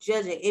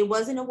 judging. It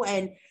wasn't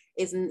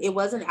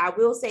I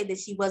will say that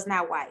she was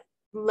not white.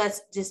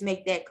 Let's just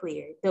make that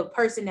clear. The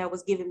person that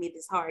was giving me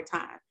this hard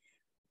time,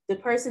 the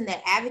person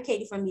that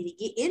advocated for me to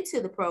get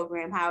into the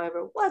program,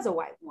 however, was a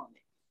white woman.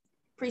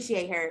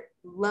 Appreciate her,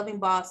 loving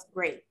boss,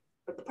 great.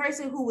 But the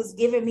person who was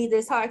giving me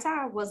this hard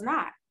time was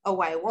not a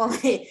white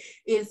woman.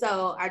 And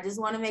so I just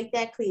want to make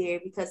that clear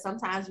because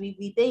sometimes we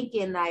be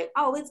thinking like,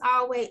 oh, it's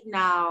always,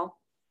 no,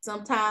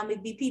 sometimes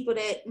it be people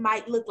that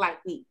might look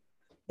like me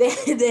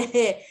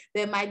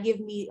that might give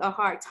me a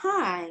hard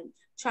time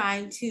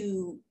trying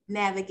to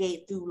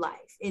navigate through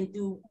life and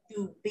through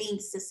being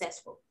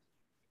successful.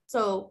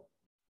 So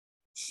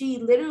she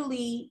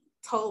literally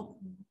told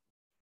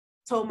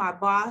my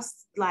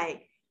boss,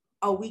 like,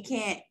 oh, we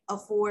can't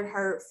afford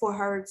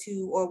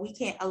or we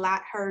can't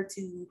allot her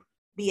to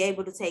be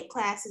able to take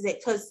classes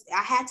because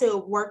I had to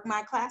work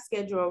my class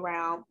schedule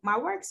around my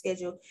work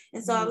schedule.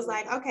 And so I was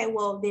like, okay,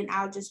 well, then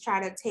I'll just try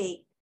to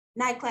take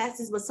night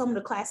classes, but some of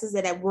the classes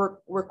that were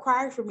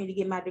required for me to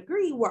get my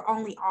degree were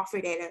only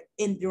offered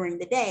during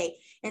the day.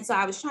 And so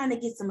I was trying to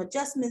get some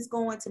adjustments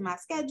going to my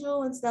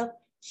schedule and stuff.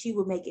 She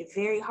would make it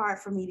very hard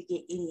for me to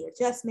get any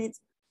adjustments.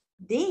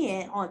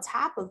 Then on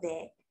top of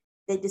that,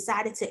 they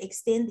decided to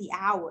extend the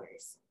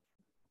hours.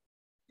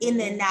 And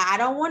then now I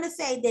don't want to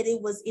say that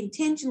it was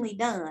intentionally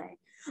done,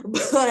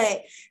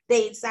 but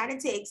they decided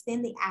to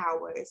extend the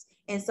hours.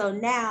 And so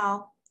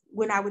now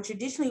when I would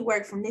traditionally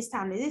work from this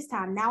time to this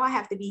time, now I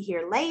have to be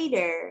here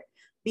later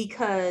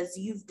because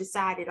you've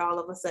decided all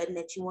of a sudden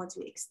that you want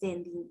to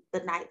extend the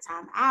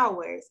nighttime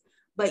hours,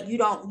 but you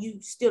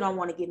still don't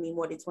want to give me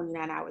more than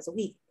 29 hours a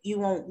week. You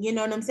won't, you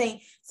know what I'm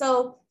saying?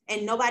 So,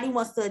 and nobody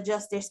wants to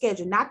adjust their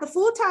schedule. Not the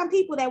full-time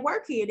people that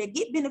work here that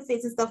get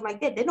benefits and stuff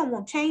like that. They don't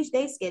want to change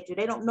their schedule.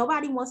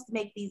 Nobody wants to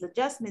make these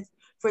adjustments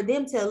for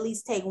them to at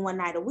least take one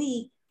night a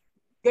week.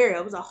 Girl,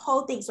 it was a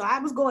whole thing. So I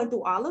was going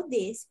through all of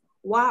this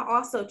while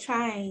also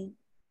trying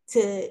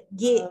to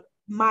get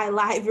my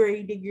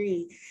library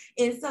degree.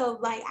 And so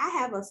like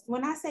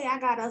when I say I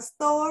got a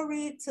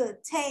story to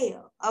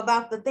tell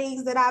about the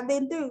things that I've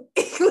been through,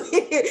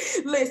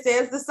 listen,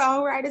 as the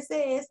songwriter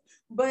says,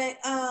 but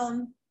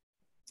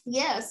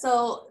yeah,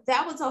 so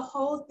that was a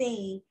whole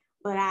thing,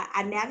 but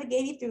I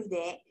navigated through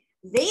that.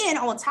 Then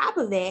on top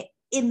of that,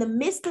 in the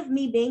midst of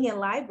me being in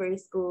library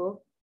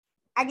school,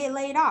 I get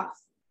laid off.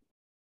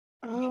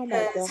 Oh my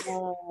God.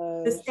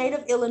 The state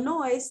of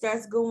Illinois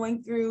starts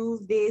going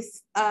through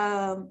this,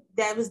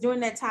 that was during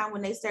that time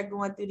when they start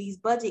going through these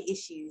budget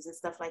issues and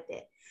stuff like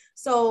that.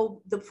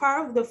 So the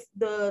part of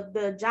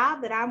the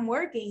job that I'm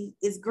working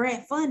is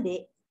grant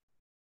funded.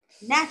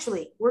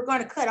 Naturally, we're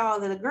going to cut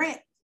all of the grant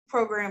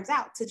programs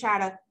out to try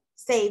to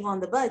save on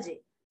the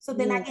budget. So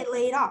then I get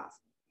laid off.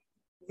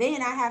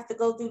 Then I have to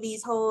go through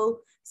these whole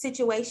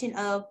situation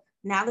of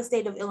now the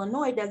state of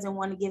Illinois doesn't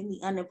want to give me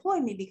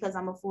unemployment because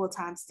I'm a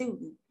full-time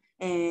student.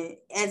 And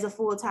as a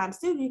full-time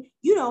student,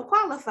 you don't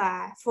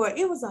qualify for it.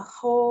 It was a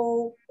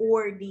whole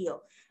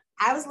ordeal.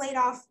 I was laid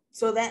off.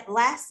 So that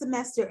last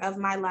semester of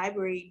my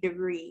library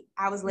degree,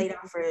 I was laid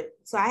off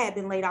so I had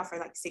been laid off for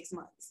like 6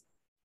 months.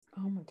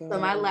 Oh my God. So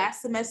my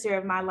last semester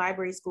of my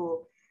library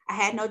school, I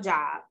had no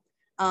job.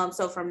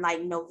 So from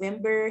like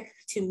November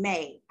to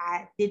May,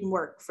 I didn't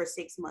work for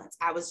 6 months.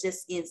 I was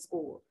just in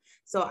school.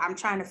 So I'm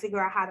trying to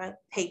figure out how to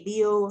pay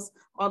bills,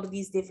 all of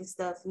these different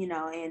stuff,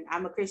 and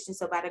I'm a Christian.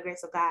 So by the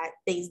grace of God,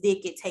 things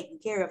did get taken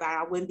care of.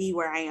 I wouldn't be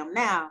where I am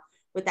now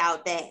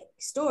without that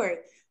story.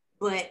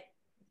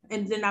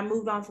 And then I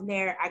moved on from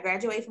there. I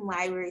graduated from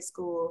library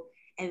school,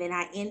 and then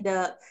I end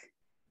up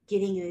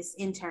getting this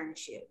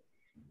internship.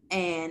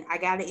 And I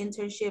got an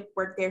internship,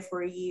 worked there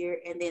for a year,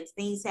 and then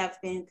things have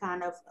been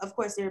of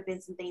course, there have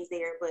been some things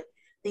there, but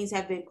things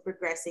have been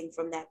progressing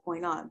from that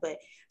point on. But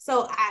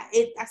so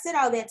I said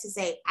all that to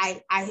say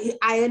I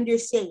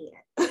understand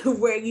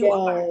where you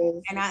are,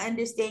 and I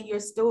understand your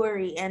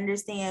story,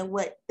 understand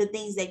what the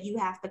things that you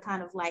have to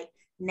kind of like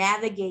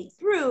navigate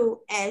through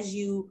as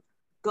you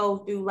go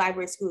through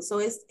library school. So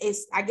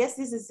it's I guess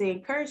this is to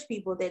encourage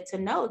people to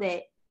know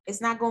that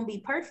it's not going to be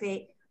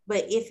perfect.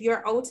 But if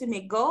your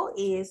ultimate goal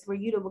is for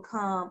you to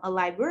become a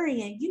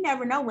librarian, you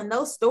never know when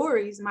those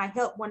stories might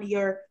help one of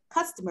your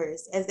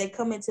customers as they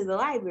come into the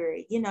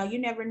library. You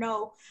never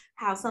know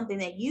how something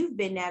that you've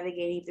been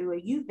navigating through or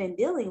you've been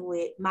dealing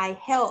with might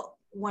help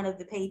one of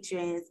the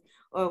patrons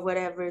or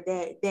whatever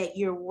that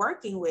you're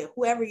working with,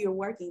 whoever you're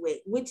working with,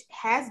 which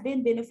has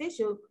been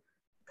beneficial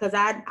because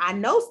I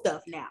know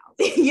stuff now,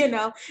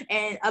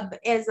 and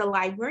as a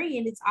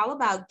librarian, it's all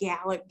about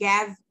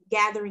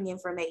gathering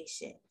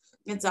information.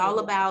 It's all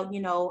about,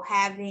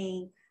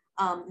 having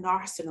an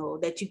arsenal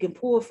that you can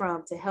pull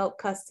from to help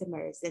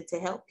customers and to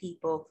help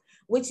people,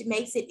 which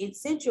makes it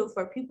essential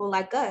for people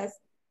like us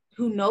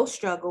who know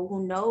struggle,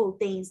 who know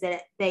things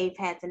that they've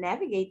had to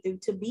navigate through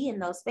to be in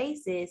those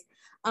spaces.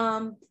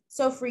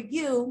 So for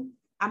you,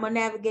 I'm going to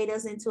navigate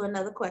us into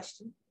another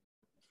question.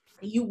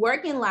 You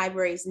work in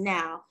libraries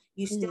now,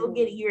 you still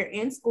you're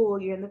in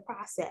school, you're in the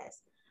process.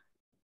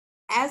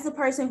 As a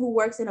person who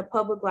works in a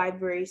public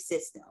library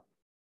system,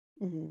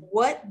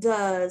 what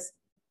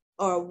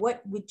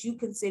would you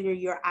consider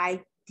your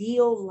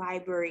ideal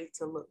library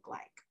to look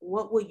like?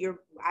 What would your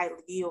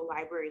ideal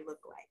library look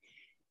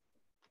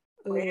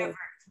like?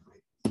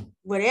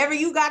 Whatever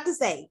you got to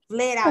say,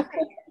 lay it out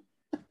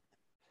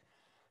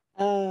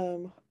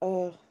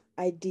there.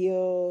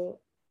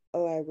 Ideal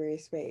library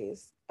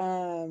space.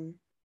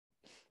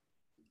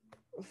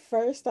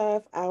 First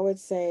off, I would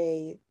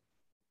say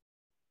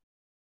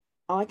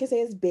all I can say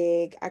is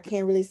big. I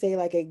can't really say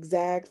like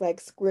exact like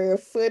square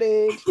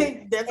footage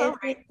That's all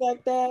right. Things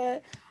like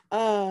that.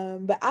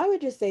 But I would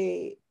just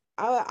say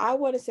I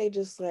want to say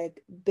just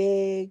like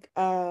big.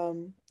 I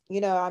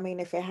mean,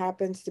 if it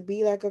happens to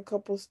be like a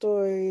couple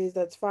stories,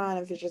 that's fine.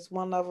 If it's just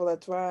one level,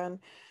 that's fine.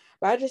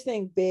 But I just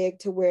think big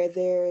to where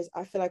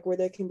I feel like where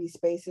there can be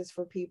spaces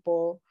for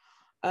people.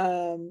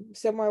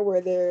 Somewhere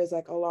where there's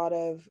like a lot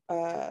of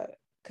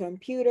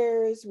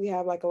computers. We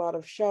have like a lot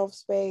of shelf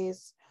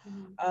space.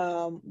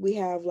 We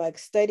have like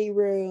study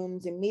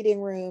rooms and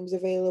meeting rooms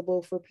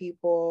available for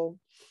people.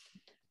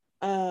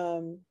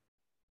 I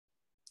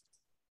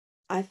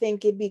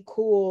think it'd be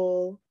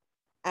cool.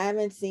 I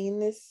haven't seen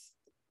this.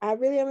 I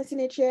really haven't seen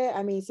it yet.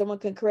 I mean, someone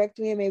can correct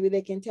me and maybe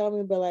they can tell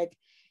me, but like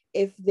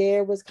if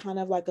there was kind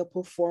of like a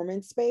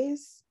performance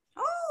space,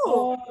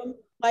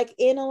 like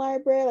in a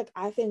library, like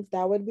I think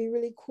that would be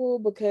really cool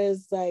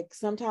because like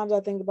sometimes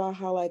I think about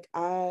how like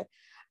I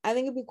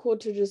think it'd be cool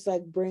to just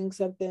like bring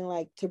something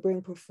like to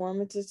bring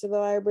performances to the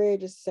library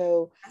just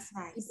so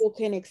people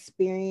can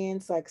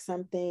experience like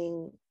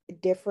something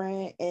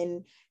different.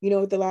 And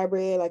with the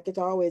library, like it's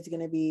always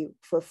going to be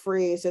for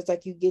free, so it's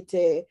like you get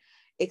to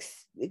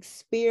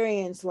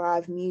experience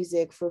live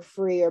music for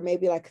free, or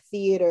maybe like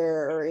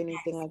theater or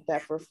anything like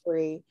that for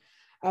free.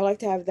 I like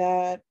to have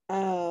that.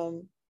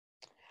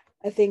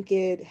 I think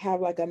it'd have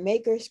like a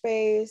maker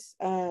space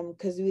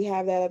because we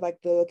have that at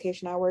like the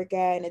location I work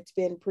at, and it's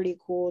been pretty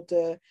cool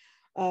to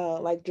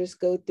like just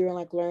go through and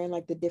like learn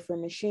like the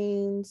different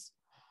machines.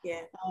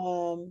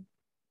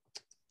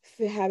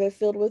 Have it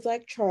filled with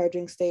like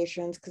charging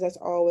stations because that's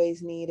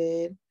always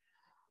needed.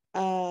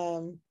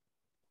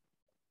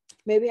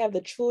 Maybe have the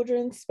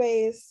children's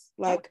space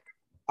like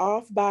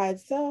off by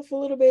itself a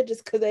little bit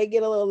just because they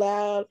get a little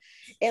loud,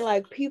 and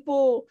like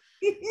people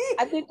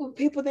I think when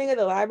people think of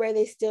the library,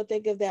 they still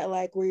think of that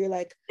like where you're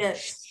like,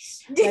 like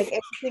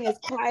everything is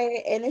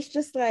quiet, and it's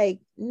just like,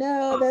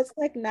 no, that's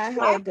like not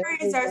how it goes.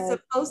 Libraries are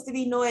supposed to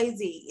be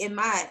noisy in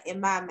my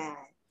mind.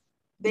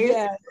 They're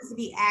supposed to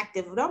be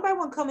active. Nobody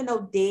want to come in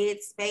no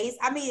dead space.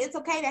 I mean, it's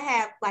okay to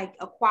have like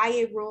a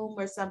quiet room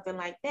or something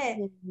like that,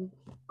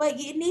 but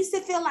it needs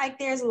to feel like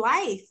there's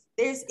life.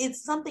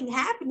 It's something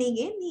happening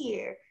in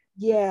here.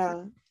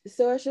 Yeah.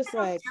 So it's just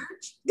like,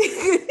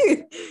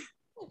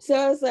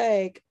 so it's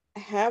like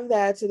have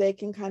that so they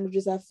can kind of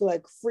just, I feel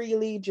like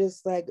freely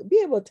just like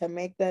be able to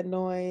make that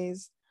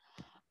noise.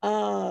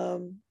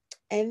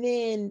 And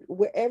then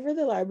wherever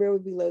the library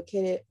would be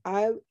located,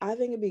 I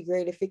think it'd be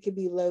great if it could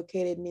be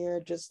located near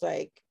just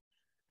like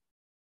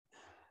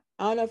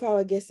I don't know if I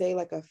would get say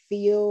like a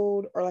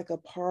field or like a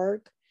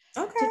park,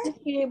 to Okay.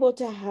 just be able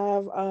to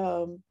have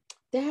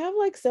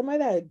like some of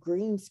that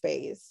green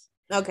space.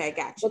 Okay,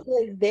 got you.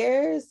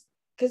 Because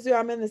because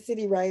I'm in the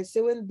city, right?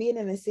 So when being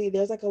in the city,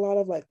 there's like a lot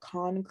of like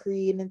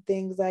concrete and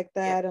things like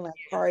Yeah. that and like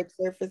hard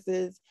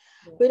surfaces.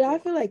 Yeah. But I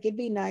feel like it'd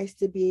be nice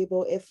to be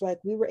able, if like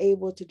we were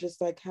able to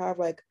just like have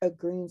like a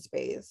green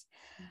space.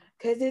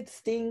 Cause it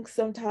stinks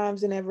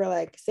sometimes whenever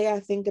like say I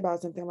think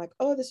about something, I'm like,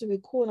 oh, this would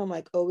be cool. And I'm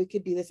like, oh, we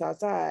could do this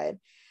outside.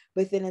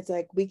 But then it's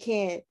like we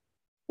can't,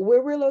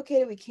 where we're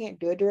located, we can't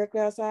do it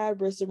directly outside.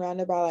 We're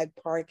surrounded by like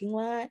parking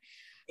lot.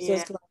 So Yeah.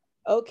 it's like,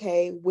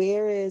 okay,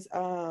 where's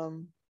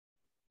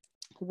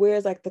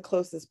like the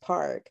closest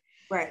park?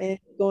 Right. And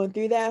going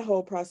through that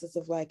whole process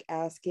of like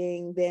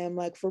asking them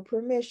like for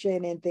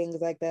permission and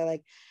things like that,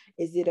 like,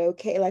 is it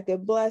okay, like a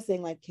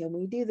blessing, like, can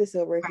we do this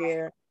over Right.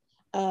 here?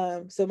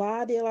 So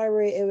my ideal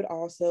library, it would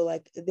also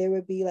like there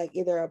would be like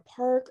either a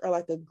park or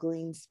like a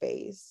green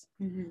space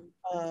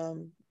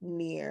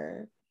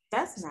near.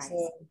 That's nice.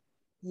 So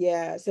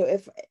yeah, so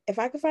if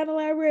I could find a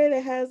library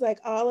that has like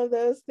all of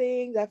those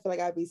things, I feel like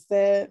I'd be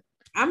set.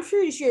 I'm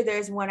pretty sure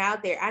there's one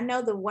out there. I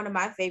know that one of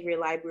my favorite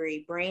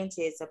library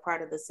branches, a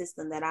part of the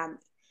system that I'm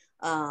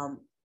um,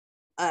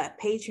 a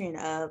patron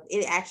of,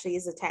 it actually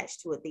is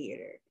attached to a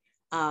theater.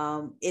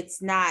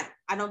 It's not,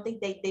 I don't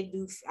think they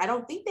do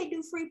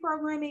free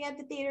programming at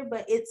the theater,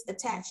 but it's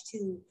attached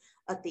to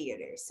a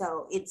theater.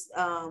 So it's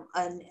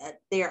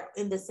they're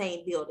in the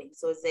same building.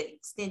 So it's an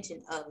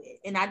extension of it.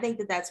 And I think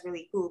that that's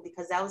really cool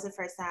because that was the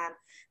first time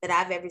that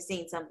I've ever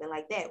seen something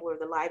like that, where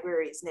the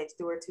library is next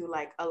door to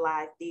like a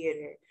live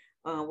theater.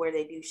 Where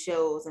they do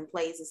shows and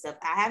plays and stuff.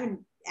 I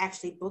haven't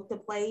actually booked a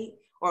play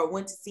or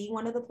went to see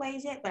one of the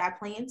plays yet, but I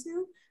plan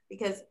to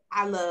because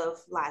I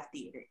love live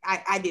theater.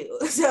 I do.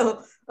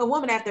 So a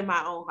woman after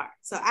my own heart.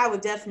 So I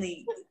would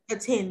definitely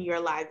attend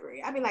your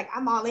library. I'd be like,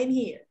 I'm all in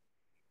here.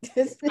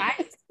 It's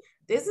nice.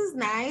 This is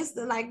nice.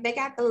 Like they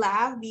got the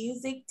live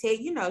music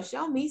to,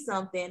 show me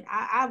something.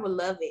 I would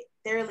love it.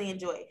 Thoroughly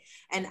enjoy it.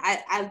 And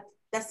I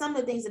that's some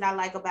of the things that I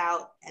like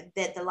about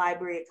that the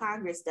Library of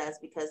Congress does,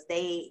 because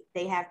they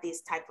have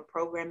this type of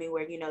programming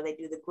where they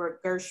do the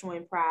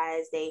Gershwin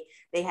Prize, they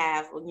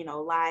have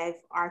live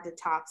Arthur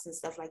talks and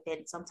stuff like that.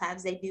 And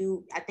sometimes they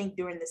do, I think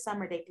during the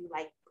summer they do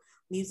like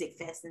music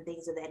fest and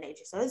things of that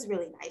nature. So it's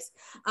really nice.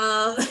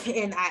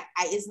 And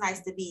it's nice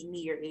to be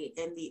near it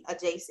and be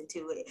adjacent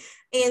to it.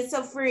 And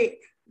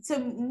so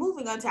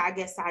moving on to, I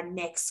guess, our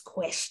next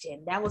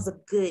question. That was a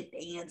good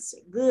answer.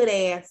 Good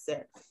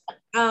answer.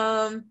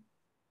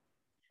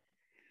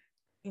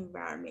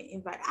 Environment.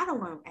 I don't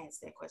want to ask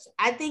that question.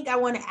 I think I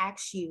want to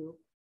ask you,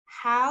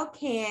 how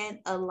can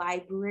a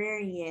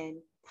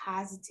librarian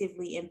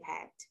positively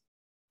impact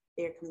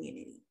their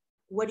community?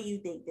 What do you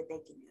think that they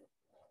can do?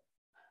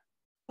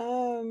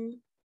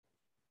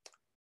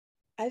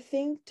 I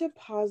think to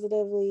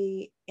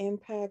positively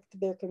impact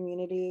their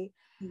community,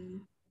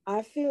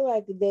 I feel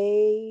like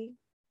they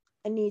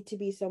need to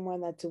be someone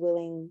that's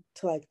willing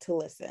to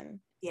listen.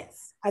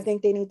 Yes. I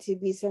think they need to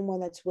be someone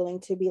that's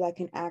willing to be like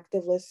an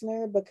active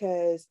listener,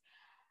 because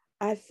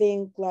I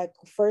think like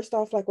first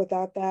off, like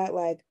without that,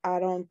 like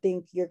I don't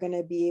think you're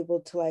gonna be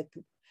able to like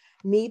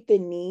meet the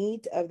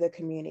needs of the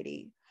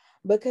community.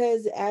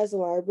 Because as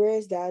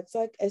libraries, that's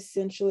like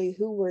essentially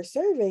who we're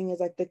serving, is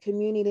like the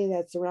community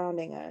that's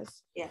surrounding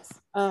us. Yes.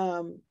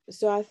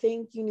 So I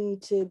think you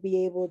need to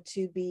be able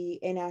to be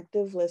an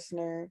active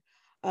listener.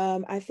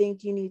 I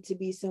think you need to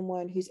be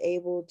someone who's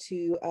able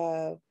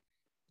to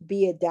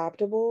be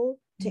adaptable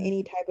to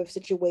any type of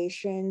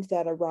situations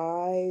that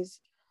arise.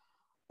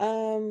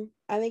 I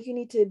think you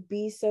need to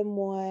be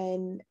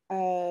someone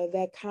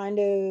that kind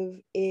of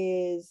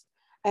is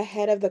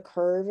ahead of the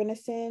curve in a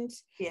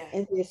sense. Yeah.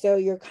 And so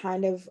you're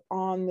kind of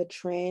on the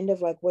trend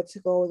of like what's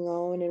going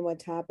on and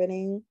what's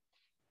happening.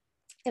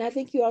 And I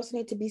think you also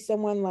need to be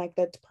someone like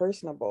that's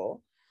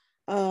personable.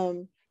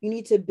 You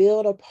need to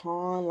build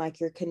upon like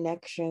your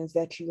connections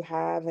that you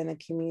have in the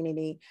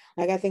community.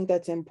 Like I think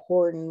that's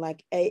important.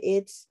 Like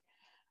it's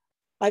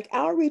like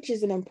outreach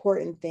is an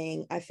important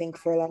thing, I think,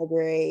 for a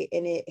library,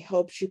 and it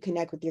helps you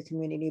connect with your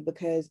community,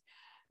 because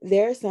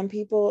there are some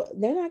people,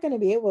 they're not going to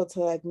be able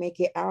to like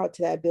make it out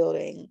to that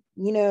building.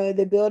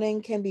 The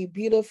building can be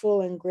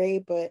beautiful and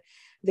great, but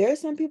there are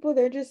some people,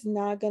 they're just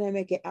not going to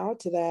make it out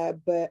to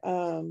that. But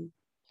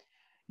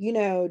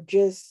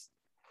just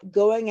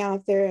going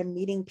out there and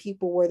meeting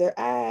people where they're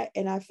at,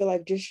 and I feel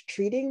like just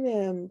treating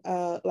them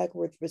like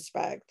with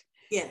respect.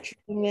 Yeah.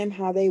 Treating them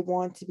how they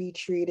want to be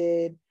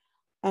treated.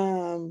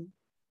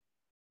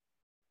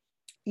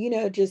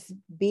 Just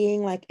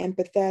being like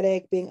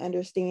empathetic, being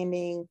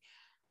understanding,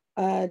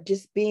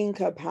 just being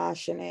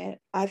compassionate.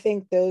 I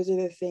think those are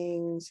the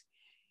things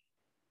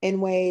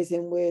in ways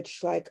in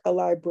which like a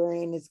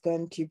librarian is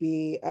going to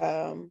be,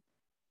 I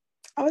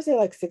would say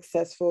like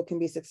can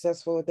be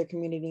successful with their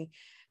community.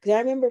 Because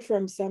I remember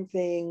from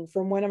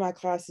one of my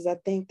classes, I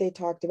think they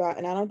talked about,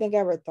 and I don't think I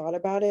ever thought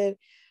about it,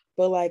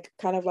 but like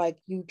kind of like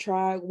when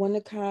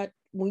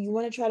you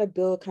want to try to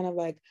build kind of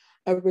like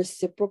a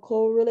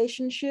reciprocal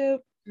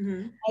relationship,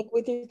 like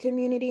with your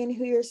community and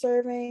who you're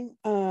serving.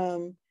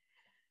 So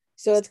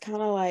it's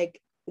kind of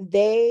like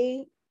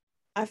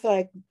I feel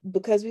like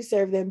because we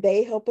serve them,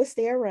 they help us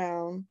stay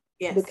around.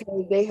 Yes.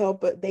 Because they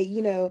help,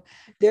 they,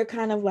 they're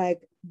kind of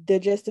like the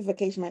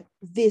justification, like,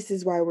 this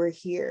is why we're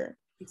here.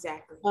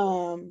 Exactly.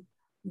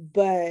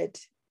 But,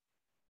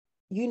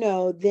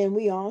 then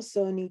we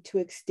also need to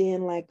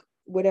extend like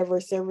whatever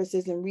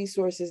services and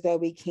resources that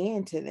we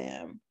can to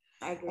them.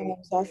 I agree.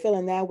 So I feel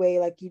in that way,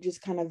 like you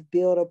just kind of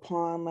build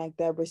upon like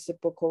that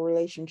reciprocal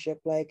relationship.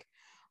 Like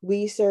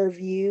we serve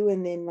you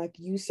and then like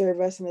you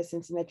serve us in the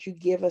sense that you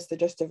give us the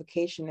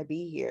justification to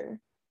be here.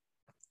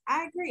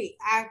 I agree.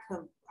 I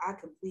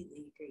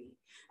completely agree.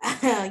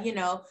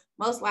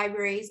 Most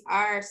libraries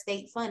are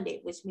state funded,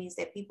 which means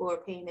that people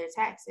are paying their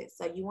taxes.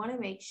 So you want to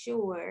make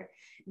sure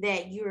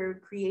that you're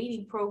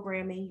creating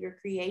programming, you're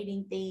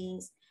creating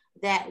things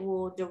that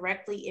will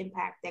directly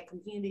impact that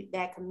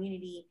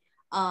community.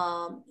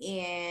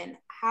 And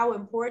how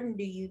important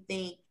do you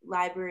think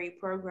library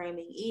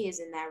programming is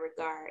in that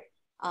regard?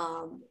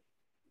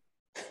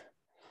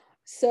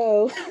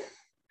 So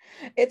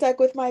it's like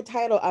with my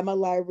title, I'm a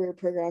library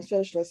program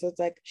specialist. So it's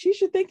like she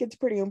should think it's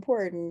pretty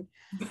important.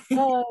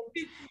 But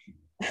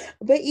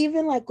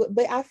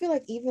I feel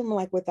like even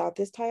like without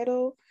this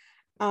title,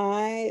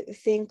 I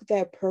think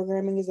that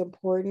programming is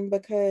important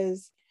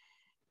because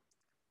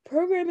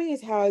programming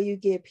is how you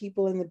get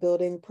people in the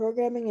building.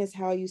 Programming is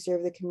how you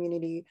serve the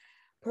community.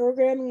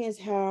 Programming is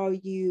how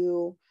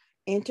you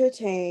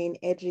entertain,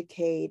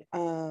 educate,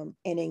 and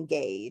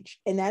engage.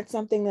 And that's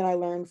something that I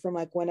learned from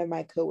like one of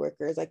my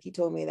coworkers. Like he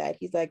told me that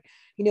he's like,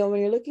 when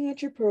you're looking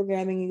at your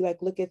programming, you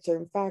like look at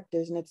certain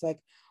factors and it's like,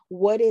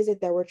 what is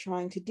it that we're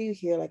trying to do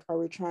here? Like, are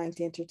we trying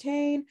to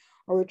entertain?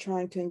 Are we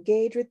trying to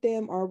engage with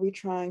them? Or are we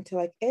trying to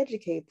like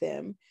educate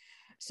them?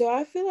 So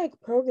I feel like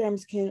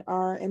programs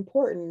are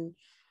important,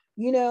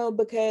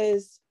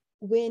 because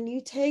when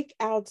you take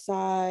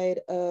outside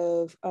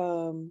of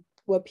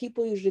what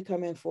people usually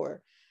come in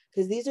for,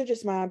 because these are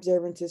just my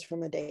observances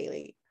from the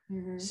daily.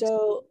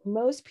 So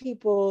most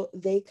people,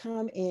 they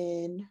come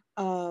in,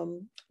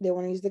 they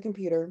want to use the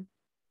computer,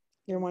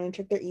 they're wanting to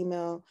check their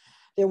email,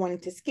 they're wanting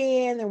to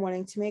scan, they're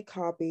wanting to make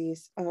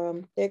copies.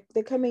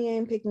 They're coming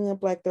in, picking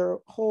up like their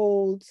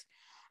holds,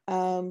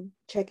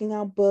 checking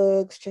out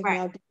books, checking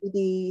out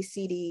DVDs,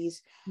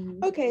 CDs.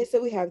 Okay,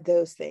 so we have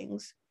those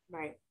things.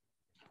 Right.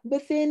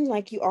 But then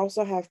like you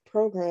also have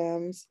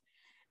programs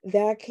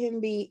that can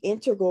be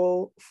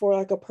integral for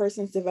like a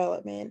person's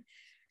development.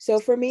 So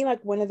for me,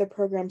 like one of the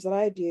programs that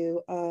I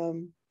do,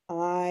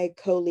 I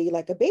co-lead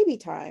like a baby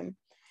time.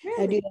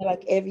 Really? I do that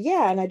like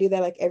I do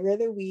that like every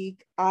other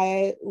week.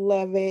 I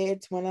love it.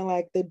 It's one of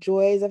like the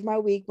joys of my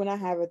week when I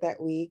have it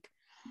that week.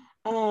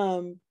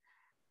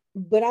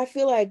 But I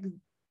feel like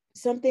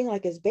something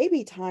like as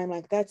baby time,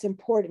 like that's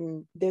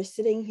important. They're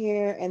sitting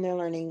here and they're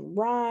learning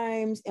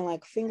rhymes and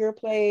like finger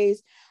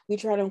plays. We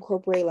try to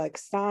incorporate like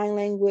sign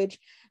language.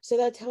 So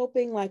that's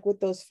helping like with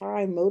those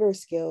fine motor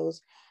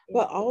skills.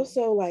 But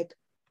also like,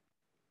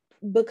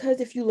 because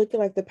if you look at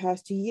like the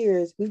past 2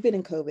 years, we've been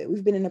in COVID,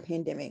 we've been in a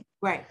pandemic.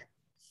 Right.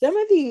 Some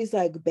of these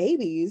like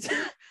babies,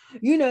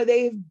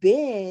 they've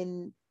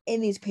been in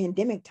these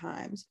pandemic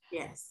times.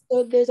 Yes.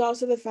 So there's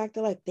also the fact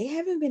that like they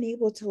haven't been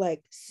able to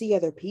like see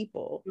other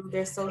people.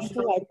 They're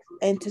social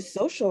and to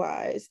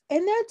socialize.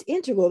 And that's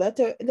integral.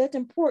 That's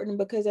important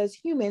because as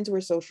humans, we're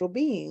social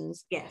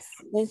beings. Yes.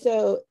 And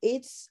so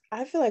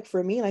I feel like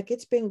for me, like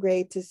it's been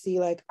great to see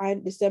like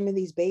some of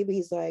these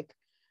babies like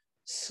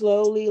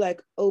slowly like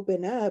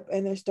open up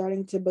and they're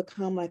starting to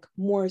become like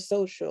more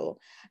social.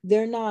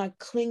 They're not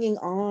clinging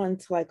on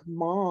to like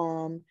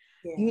mom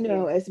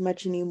as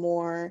much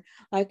anymore.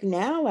 Like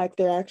now, like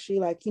they're actually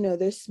like,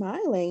 they're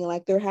smiling,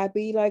 like they're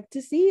happy like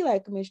to see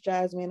like Miss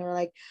Jasmine, or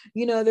like,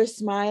 they're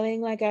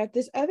smiling like at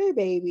this other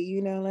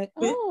baby, like,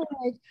 oh,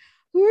 like,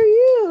 who are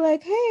you?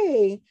 Like,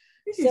 hey.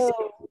 So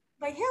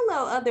like,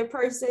 hello, other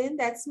person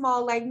that's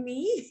small like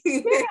me.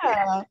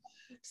 Yeah.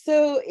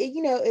 So,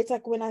 it's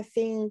like when I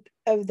think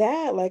of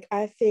that, like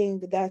I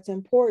think that's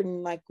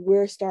important. Like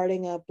we're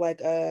starting up like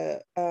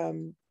the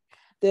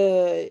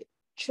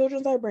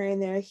children's librarian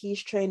there,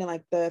 he's training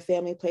like the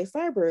family place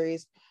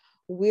libraries.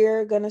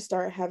 We're going to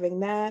start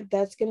having that.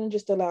 That's going to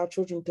just allow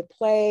children to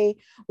play.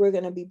 We're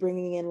going to be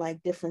bringing in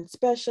like different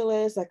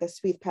specialists, like a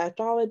speech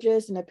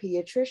pathologist and a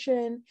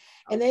pediatrician,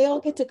 and they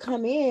all get to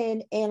come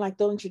in and like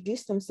they'll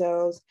introduce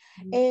themselves,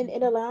 and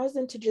it allows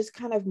them to just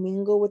kind of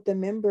mingle with the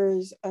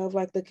members of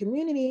like the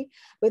community.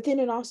 But then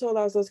it also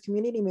allows those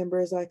community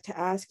members like to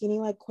ask any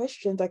like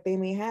questions like they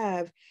may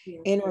have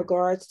in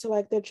regards to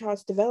like their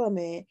child's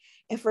development.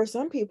 And for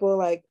some people,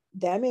 like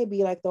that may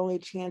be like the only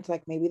chance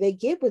like maybe they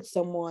get with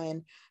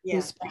someone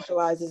who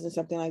specializes in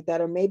something like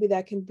that, or maybe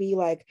that can be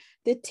like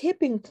the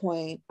tipping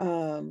point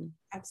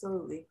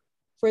absolutely,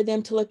 for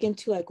them to look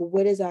into like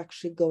what is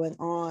actually going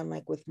on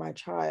like with my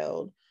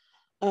child.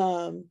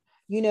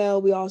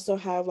 We also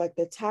have like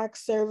the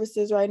tax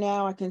services right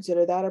now. I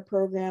consider that a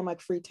program, like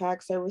free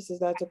tax services,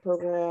 that's a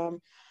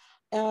program.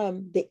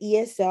 The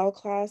ESL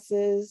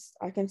classes,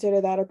 I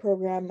consider that a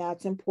program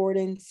that's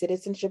important.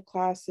 Citizenship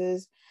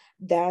classes,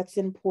 that's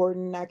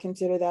important. I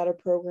consider that a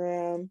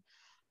program.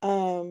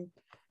 Um,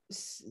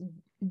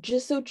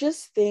 just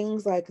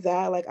things like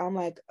that. Like I'm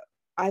like,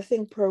 I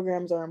think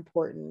programs are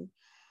important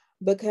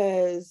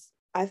because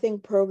I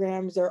think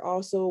programs are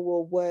also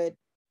what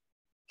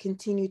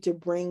continue to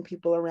bring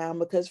people around,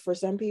 because for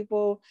some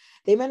people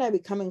they might not be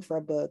coming for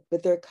a book,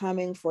 but they're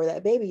coming for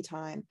that baby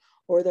time,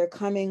 or they're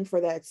coming for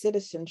that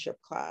citizenship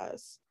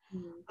class.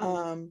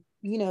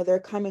 Mm-hmm. They're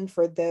coming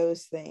for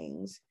those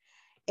things,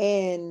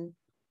 and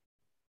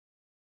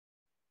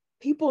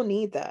people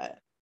need that.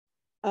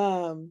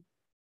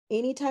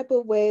 Any type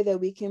of way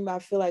that we can, I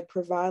feel like,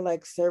 provide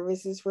like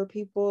services for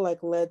people, like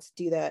let's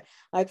do that.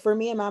 Like for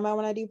me and my mom,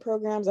 when I do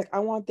programs, like I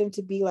want them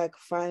to be like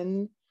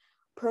fun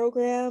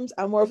programs.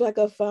 I'm more of like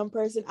a fun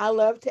person. I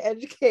love to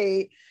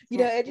educate.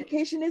 Yeah.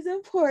 Education is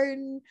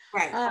important.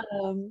 Right.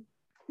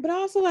 But I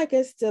also like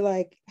us to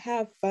like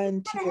have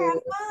fun Gotta too.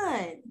 have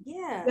fun.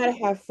 Yeah. You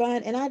gotta have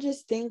fun. And I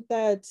just think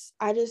that's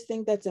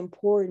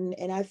important.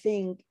 And I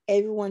think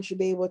everyone should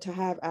be able to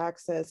have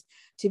access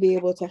to be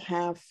able to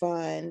have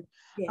fun.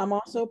 Yeah. I'm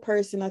also a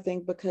person, I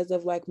think, because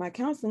of like my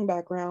counseling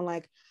background,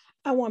 like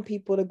I want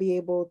people to be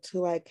able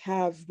to like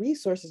have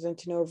resources and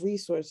to know of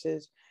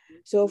resources.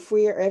 So if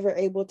we are ever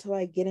able to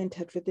like get in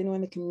touch with anyone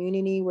in the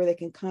community where they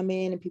can come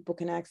in and people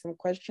can ask them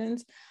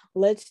questions,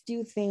 let's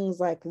do things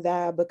like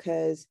that,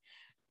 because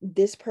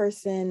this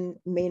person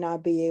may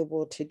not be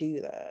able to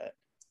do that.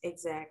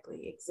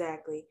 Exactly.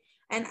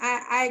 And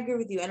I agree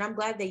with you. And I'm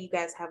glad that you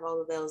guys have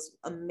all of those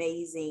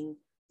amazing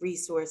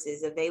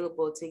resources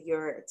available to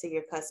your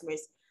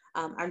customers.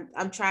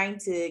 I'm trying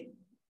to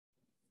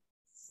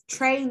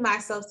train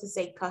myself to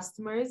say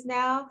customers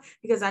now,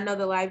 because I know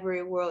the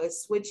library world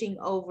is switching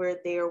over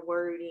their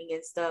wording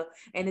and stuff,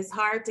 and it's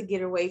hard to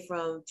get away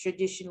from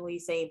traditionally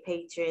saying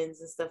patrons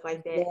and stuff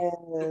like that. And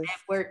Yes. that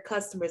word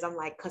customers, I'm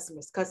like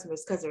customers.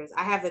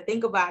 I have to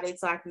think about it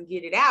so I can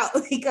get it out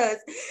because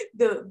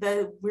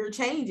the we're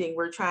changing.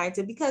 We're trying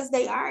to, because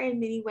they are in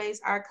many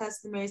ways our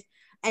customers.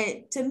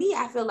 And to me,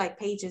 I feel like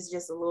patrons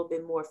just a little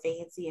bit more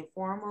fancy and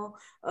formal.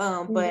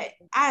 But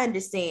I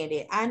understand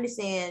it. I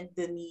understand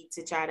the need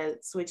to try to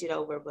switch it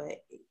over,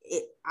 but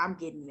I'm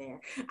getting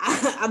there.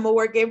 I'm a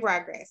work in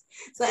progress.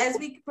 So as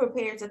we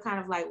prepare to kind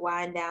of like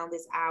wind down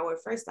this hour,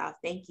 first off,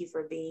 thank you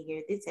for being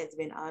here. This has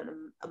been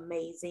an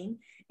amazing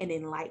and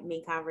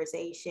enlightening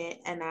conversation,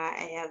 and I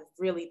have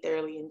really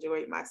thoroughly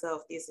enjoyed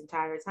myself this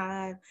entire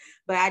time.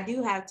 But I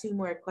do have two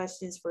more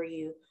questions for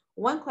you.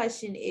 One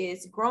question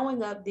is,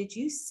 growing up, did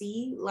you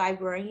see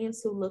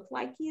librarians who looked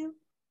like you?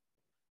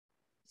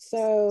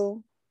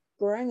 So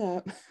growing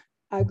up,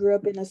 I grew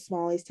up in a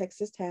small East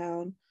Texas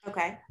town.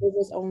 Okay. There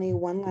was only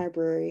one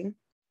library.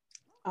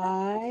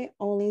 I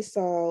only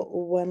saw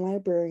one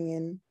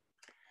librarian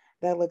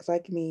that looked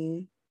like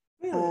me.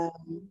 Really?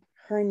 Um,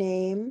 her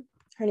name,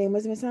 her name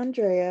was Miss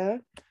Andrea.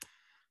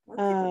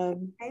 Okay.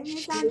 Hey, Miss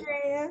She was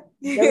Andrea.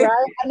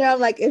 right. I know. I'm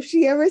like, if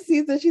she ever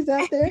sees that she's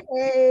out there,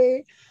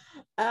 hey.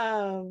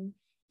 Um,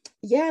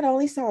 yeah, and I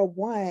only saw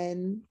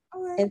one.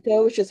 Okay. And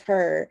so it was just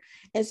her.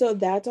 And so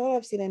that's all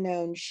I've seen and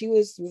known. She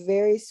was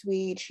very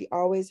sweet. She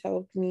always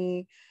helped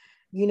me,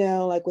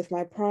 like with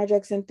my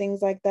projects and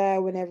things like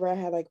that, whenever I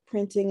had like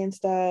printing and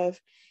stuff.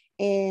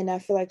 And I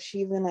feel like she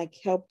even like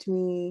helped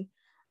me,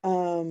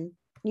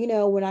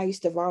 when I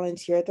used to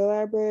volunteer at the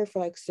library for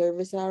like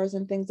service hours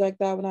and things like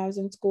that when I was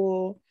in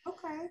school.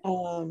 Okay.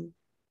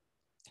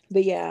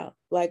 But yeah,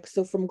 like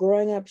so from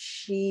growing up,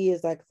 she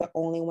is like the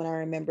only one I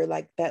remember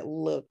like that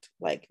looked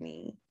like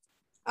me.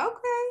 Okay.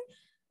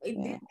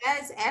 Yeah.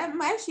 I'm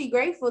actually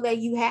grateful that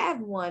you have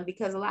one,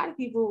 because a lot of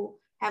people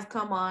have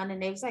come on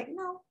and they was like,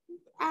 no,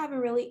 I haven't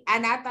really.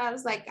 And I thought, it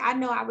was like, I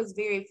know I was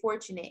very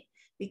fortunate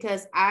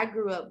because I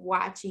grew up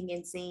watching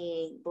and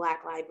seeing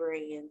Black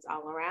librarians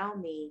all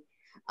around me.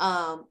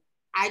 Um,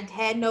 I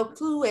had no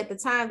clue at the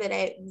time that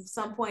at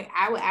some point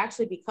I would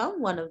actually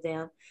become one of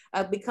them,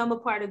 become a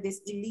part of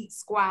this elite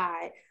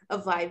squad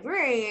of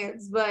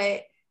librarians.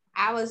 But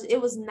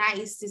it was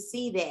nice to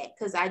see that,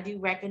 because I do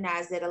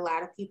recognize that a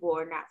lot of people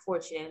are not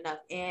fortunate enough.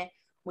 And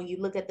when you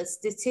look at the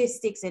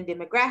statistics and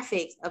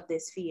demographics of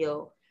this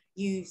field,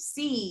 you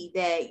see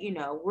that,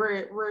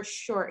 we're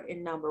short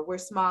in number, we're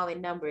small in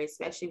number,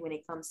 especially when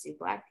it comes to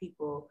Black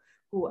people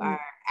who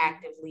are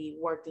actively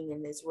working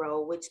in this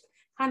role, which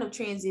kind of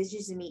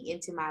transitions me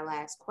into my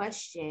last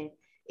question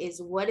is,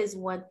 what is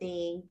one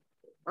thing,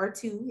 or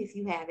two if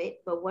you have it,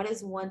 but what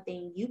is one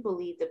thing you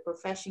believe the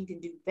profession can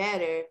do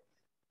better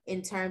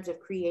in terms of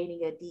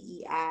creating a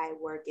DEI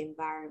work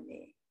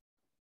environment?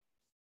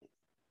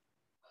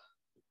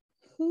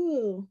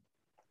 Whew.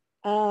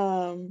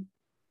 Um,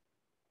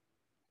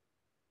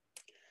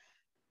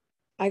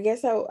 I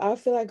guess I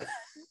feel like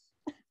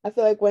I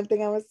feel like one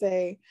thing I would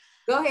say.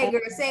 Go ahead,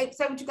 girl. Say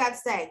what you got to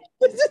say.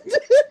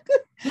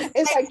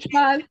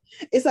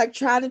 It's like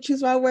trying to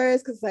choose my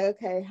words, because like,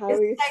 okay, how are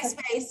we? Safe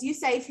space. You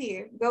safe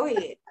here. Go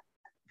ahead.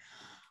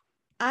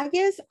 I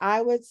guess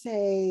I would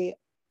say,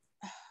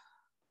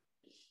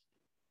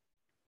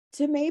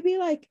 to maybe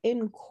like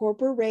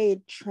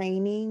incorporate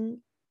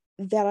training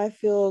that I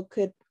feel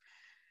could,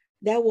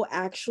 that will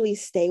actually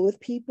stay with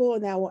people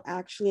and that will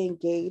actually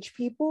engage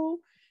people,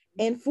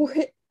 and for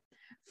it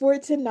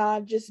to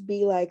not just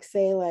be like,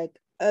 say, like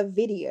a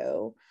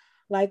video.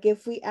 Like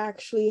if we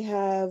actually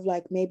have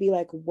like maybe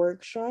like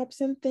workshops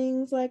and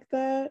things like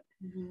that,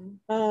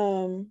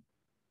 I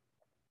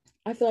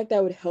feel like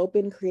that would help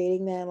in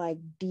creating that like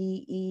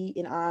DE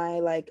and I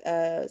like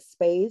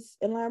space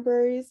in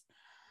libraries.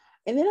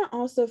 And then I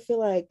also feel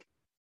like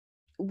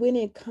when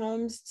it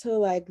comes to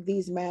like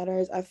these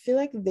matters, I feel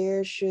like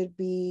there should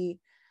be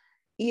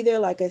either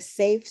like a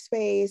safe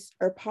space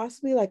or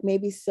possibly like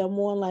maybe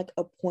someone like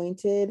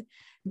appointed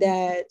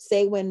that,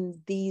 say,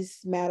 when these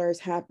matters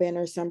happen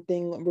or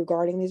something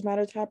regarding these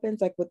matters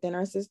happens like within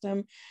our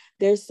system,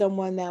 there's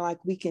someone that like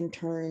we can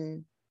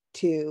turn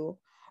to,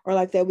 or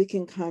like that we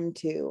can come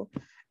to.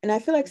 And I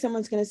feel like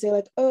someone's gonna say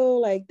like, oh,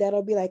 like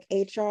that'll be like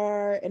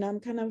HR, and I'm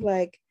kind of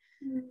like,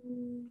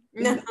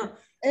 no.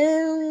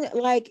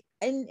 like,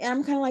 and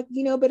I'm kind of like,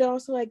 but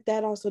also like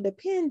that also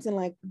depends, and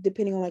like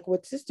depending on like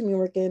what system you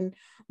work in,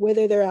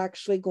 whether they're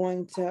actually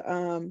going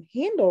to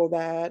handle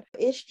that.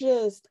 It's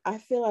just, I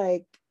feel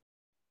like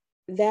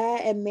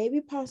that, and maybe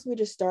possibly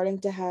just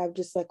starting to have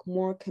just like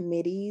more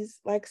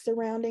committees like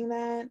surrounding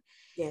that.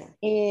 Yeah.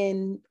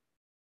 And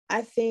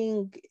I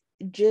think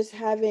just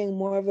having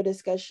more of a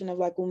discussion of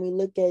like when we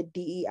look at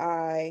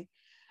DEI,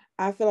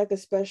 I feel like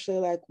especially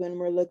like when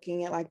we're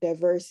looking at like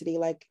diversity,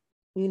 like,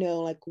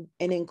 like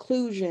an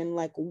inclusion,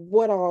 like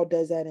what all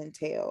does that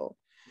entail?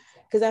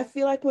 Because I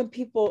feel like when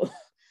people,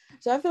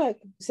 so I feel like,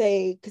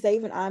 say, because I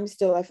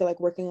feel like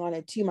working on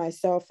it to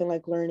myself and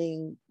like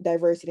learning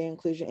diversity and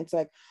inclusion. It's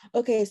like,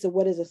 okay, so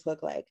what does this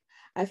look like?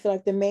 I feel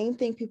like the main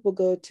thing people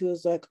go to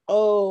is like,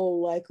 oh,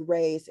 like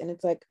race. And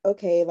it's like,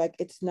 okay, like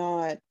it's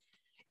not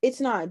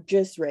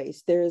just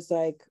race. There's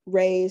like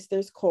race,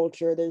 there's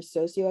culture, there's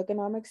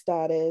socioeconomic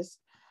status,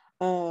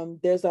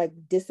 there's like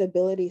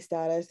disability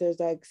status, there's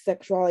like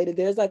sexuality,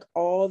 there's like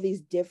all these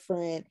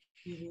different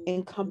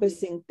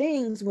encompassing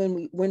things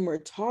when we're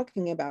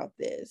talking about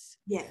this.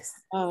 Yes.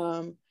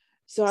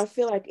 So I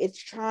feel like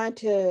it's trying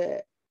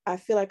to, I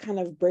feel like kind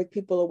of break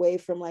people away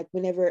from like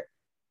whenever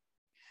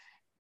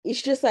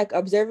it's just like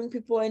observing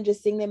people and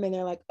just seeing them and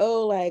they're like,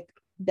 oh, like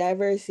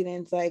diversity,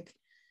 and it's like,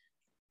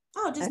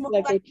 oh, just more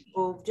like Black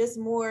people, just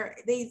more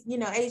these,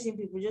 Asian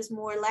people, just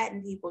more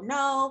Latin people.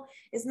 No,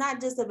 it's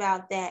not just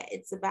about that.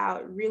 It's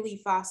about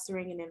really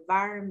fostering an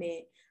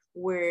environment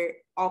where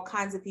all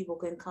kinds of people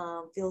can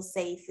come, feel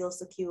safe, feel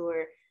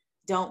secure,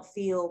 don't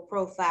feel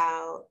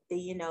profiled.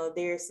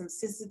 There's some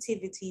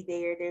sensitivity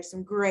there. There's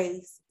some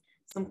grace,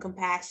 some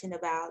compassion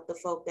about the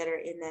folk that are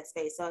in that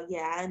space. So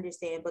yeah, I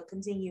understand, but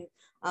continue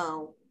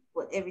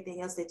with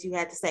everything else that you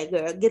had to say,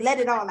 girl. Let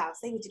it all out.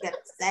 Say what you got to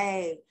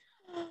say.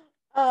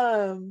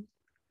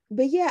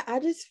 But yeah, I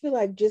just feel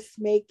like just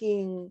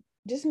making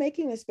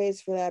a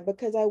space for that,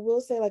 because I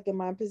will say like in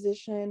my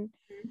position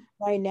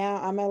right now,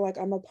 I'm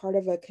a part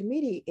of a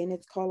committee, and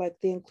it's called like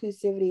the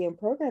Inclusivity and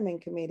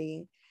Programming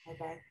Committee.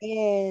 Okay.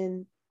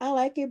 And I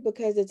like it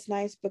because it's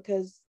nice,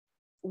 because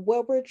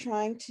what we're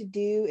trying to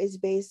do is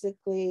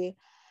basically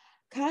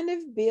kind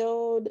of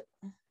build,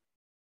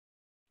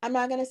 I'm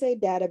not going to say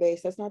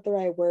database, that's not the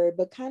right word,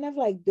 but kind of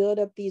like build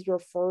up these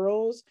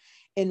referrals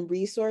and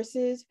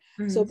resources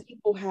so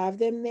people have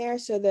them there,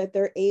 so that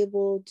they're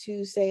able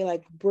to, say,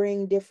 like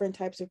bring different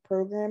types of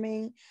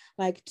programming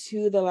like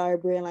to the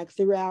library and like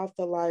throughout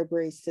the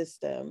library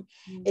system.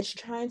 It's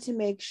trying to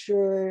make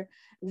sure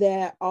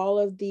that all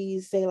of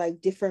these, say, like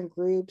different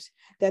groups,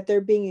 that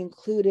they're being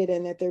included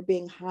and that they're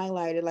being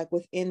highlighted like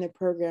within the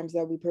programs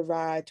that we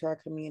provide to our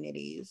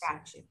communities.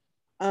 Gotcha.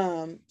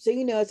 So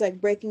it's like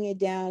breaking it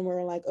down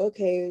where like,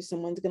 okay,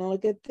 someone's gonna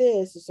look at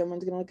this, or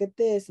someone's gonna look at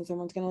this, and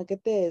someone's gonna look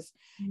at this.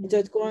 And so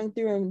it's going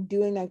through and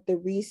doing like the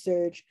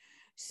research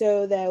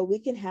so that we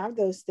can have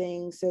those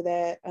things, so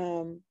that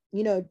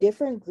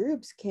different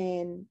groups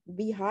can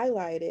be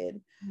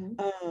highlighted.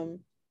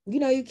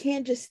 You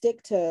can't just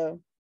stick to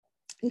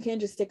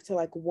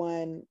like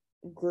one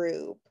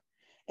group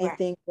and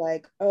think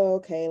like, oh,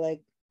 okay,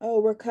 like, oh,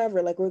 we're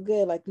covered, like we're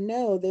good. Like,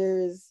 no,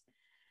 there's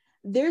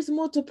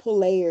multiple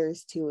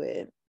layers to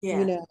it.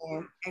 Yeah,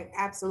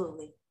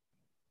 absolutely.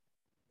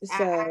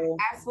 So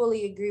I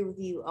fully agree with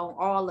you on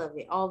all of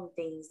it, all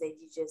the things that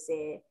you just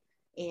said.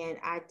 And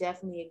I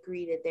definitely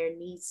agree that there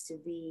needs to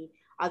be,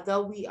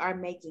 although we are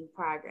making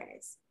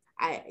progress,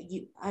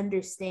 you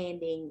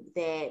understanding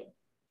that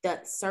the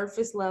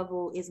surface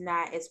level is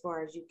not as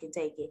far as you can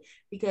take it.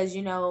 Because,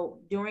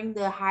 during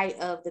the height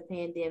of the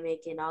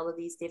pandemic and all of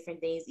these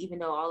different things, even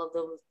though all of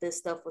this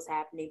stuff was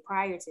happening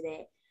prior to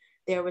that,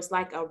 there was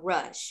like a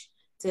rush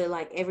to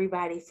like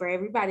for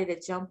everybody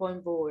to jump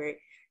on board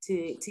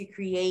to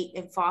create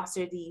and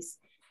foster these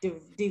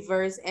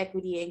diverse,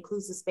 equity,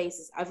 inclusive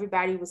spaces.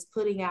 Everybody was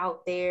putting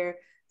out their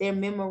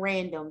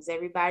memorandums.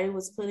 Everybody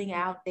was putting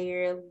out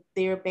their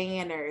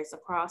banners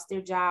across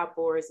their job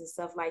boards and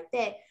stuff like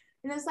that.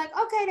 And it's like,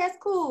 okay, that's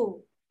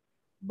cool.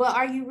 But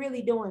are you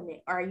really doing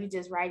it? Or are you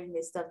just writing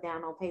this stuff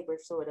down on paper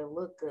so it'll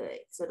look good,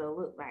 so it'll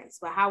look nice?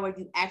 But how are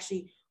you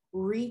actually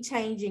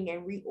rechanging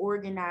and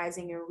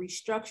reorganizing and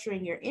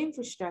restructuring your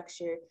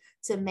infrastructure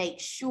to make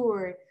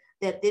sure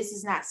that this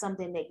is not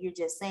something that you're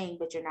just saying,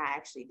 but you're not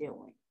actually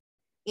doing?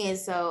 And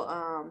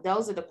so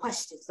those are the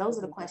questions. Those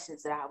are the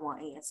questions that I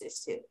want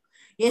answers to.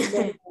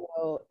 Yeah.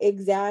 No,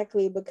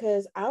 exactly,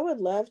 because I would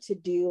love to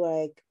do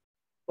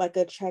like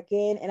a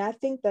check-in, and I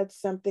think that's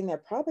something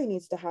that probably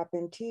needs to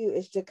happen too,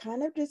 is to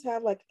kind of just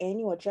have like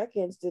annual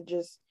check-ins to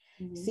just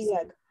see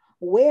like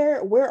where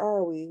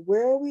are we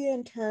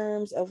in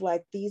terms of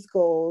like these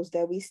goals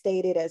that we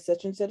stated at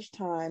such and such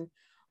time.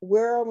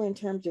 Where are we in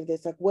terms of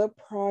this? Like, what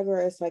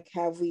progress like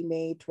have we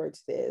made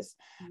towards this?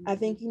 I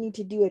think you need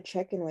to do a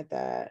check-in with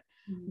that,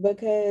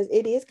 because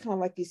it is kind of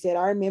like you said.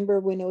 I remember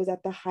when it was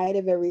at the height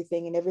of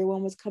everything and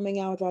everyone was coming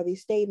out with all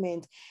these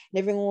statements and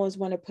everyone was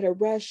want to put a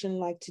rush and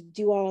like to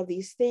do all of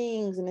these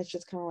things, and it's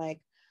just kind of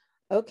like,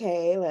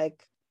 okay,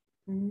 like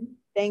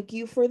thank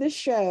you for the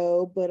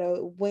show, but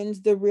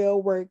when's the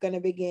real work going to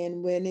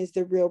begin? When is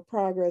the real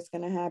progress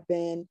going to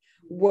happen?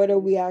 What are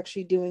we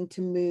actually doing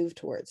to move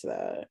towards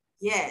that?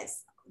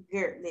 Yes.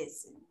 Girl,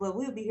 listen, but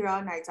we'll be here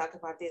all night talking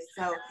about this.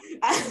 So,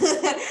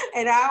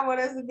 and I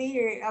want us to be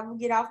here. I'm gonna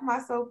get off my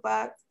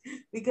soapbox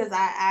because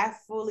I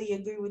fully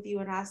agree with you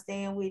and I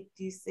stand with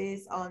you,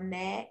 sis, on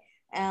that.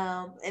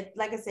 And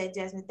like I said,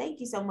 Jasmine, thank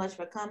you so much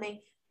for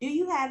coming. Do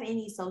you have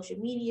any social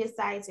media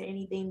sites or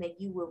anything that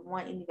you would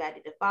want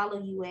anybody to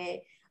follow you at?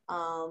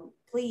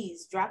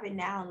 Please drop it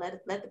now and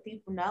let the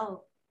people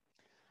know.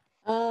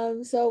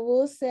 So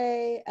we'll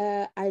say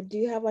I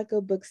do have like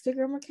a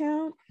Bookstagram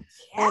account.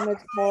 Yeah.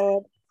 It's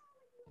called,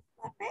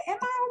 Am I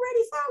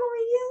already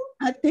following you?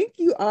 I think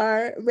you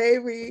are,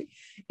 maybe.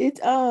 It's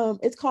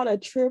called A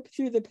Trip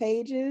Through the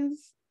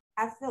Pages.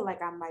 I feel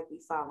like I might be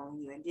following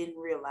you and didn't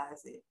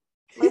realize it.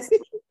 Let's see.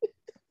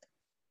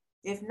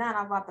 If not,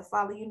 I'm about to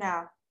follow you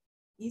now.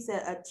 You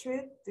said A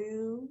Trip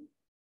Through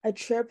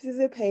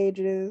the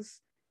Pages.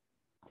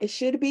 It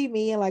should be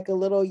me in like a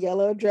little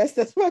yellow dress.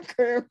 That's my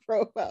current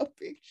profile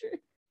picture.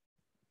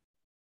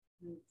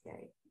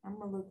 Okay, I'm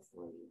gonna look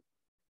for you.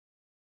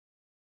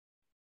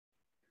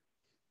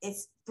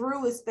 It's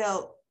through is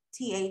spelled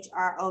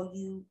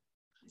THROUGH.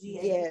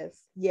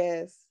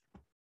 Yes.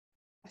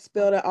 I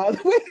spelled it all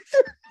the way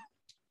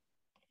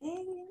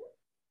through.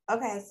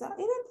 Okay, so it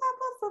didn't pop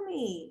up for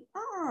me.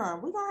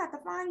 We're gonna have to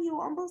find you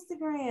on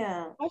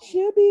Instagram.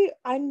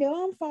 I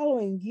know I'm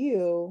following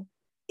you.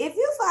 If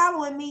you're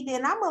following me,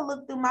 then I'm gonna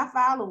look through my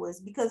followers,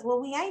 because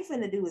what we ain't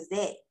finna do is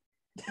that.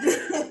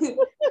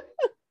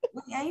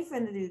 We ain't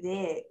finna do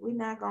that. We're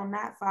not gonna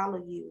not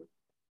follow you.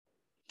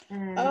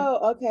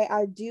 Oh, okay.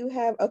 I do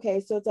have, okay,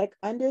 so it's like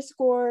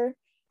underscore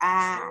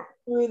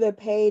through the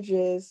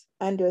pages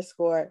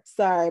underscore.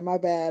 Sorry, my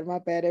bad,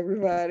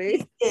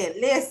 everybody.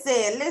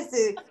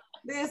 Listen.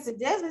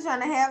 Jasmine's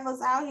trying to have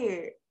us out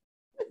here.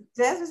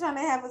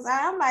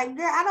 I'm like,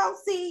 girl, I don't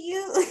see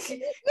you.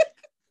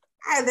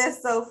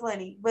 That's so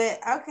funny. But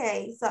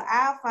okay, so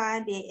I'll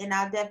find it and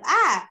I'll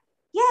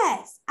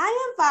yes,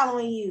 I am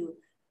following you.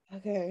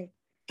 Okay.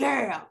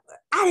 Girl,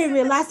 I didn't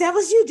realize that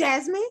was you,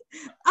 Jasmine.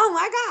 Oh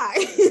my God.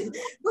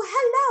 Well,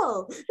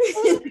 hello.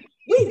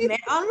 We've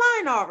met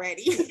online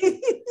already.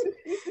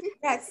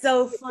 That's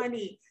so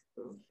funny.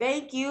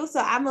 Thank you. So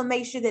I'm gonna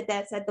make sure that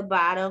that's at the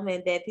bottom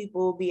and that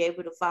people will be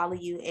able to follow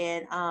you.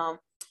 And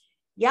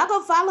y'all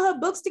go follow her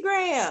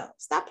Bookstagram.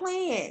 Stop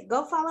playing.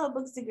 Go follow her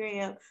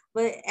Bookstagram.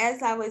 But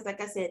as always,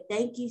 like I said,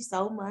 thank you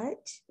so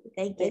much.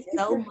 Thank you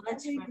so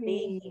much for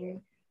being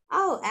here.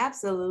 Oh,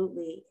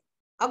 absolutely.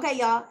 Okay,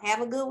 y'all.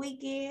 Have a good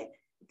weekend.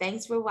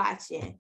 Thanks for watching.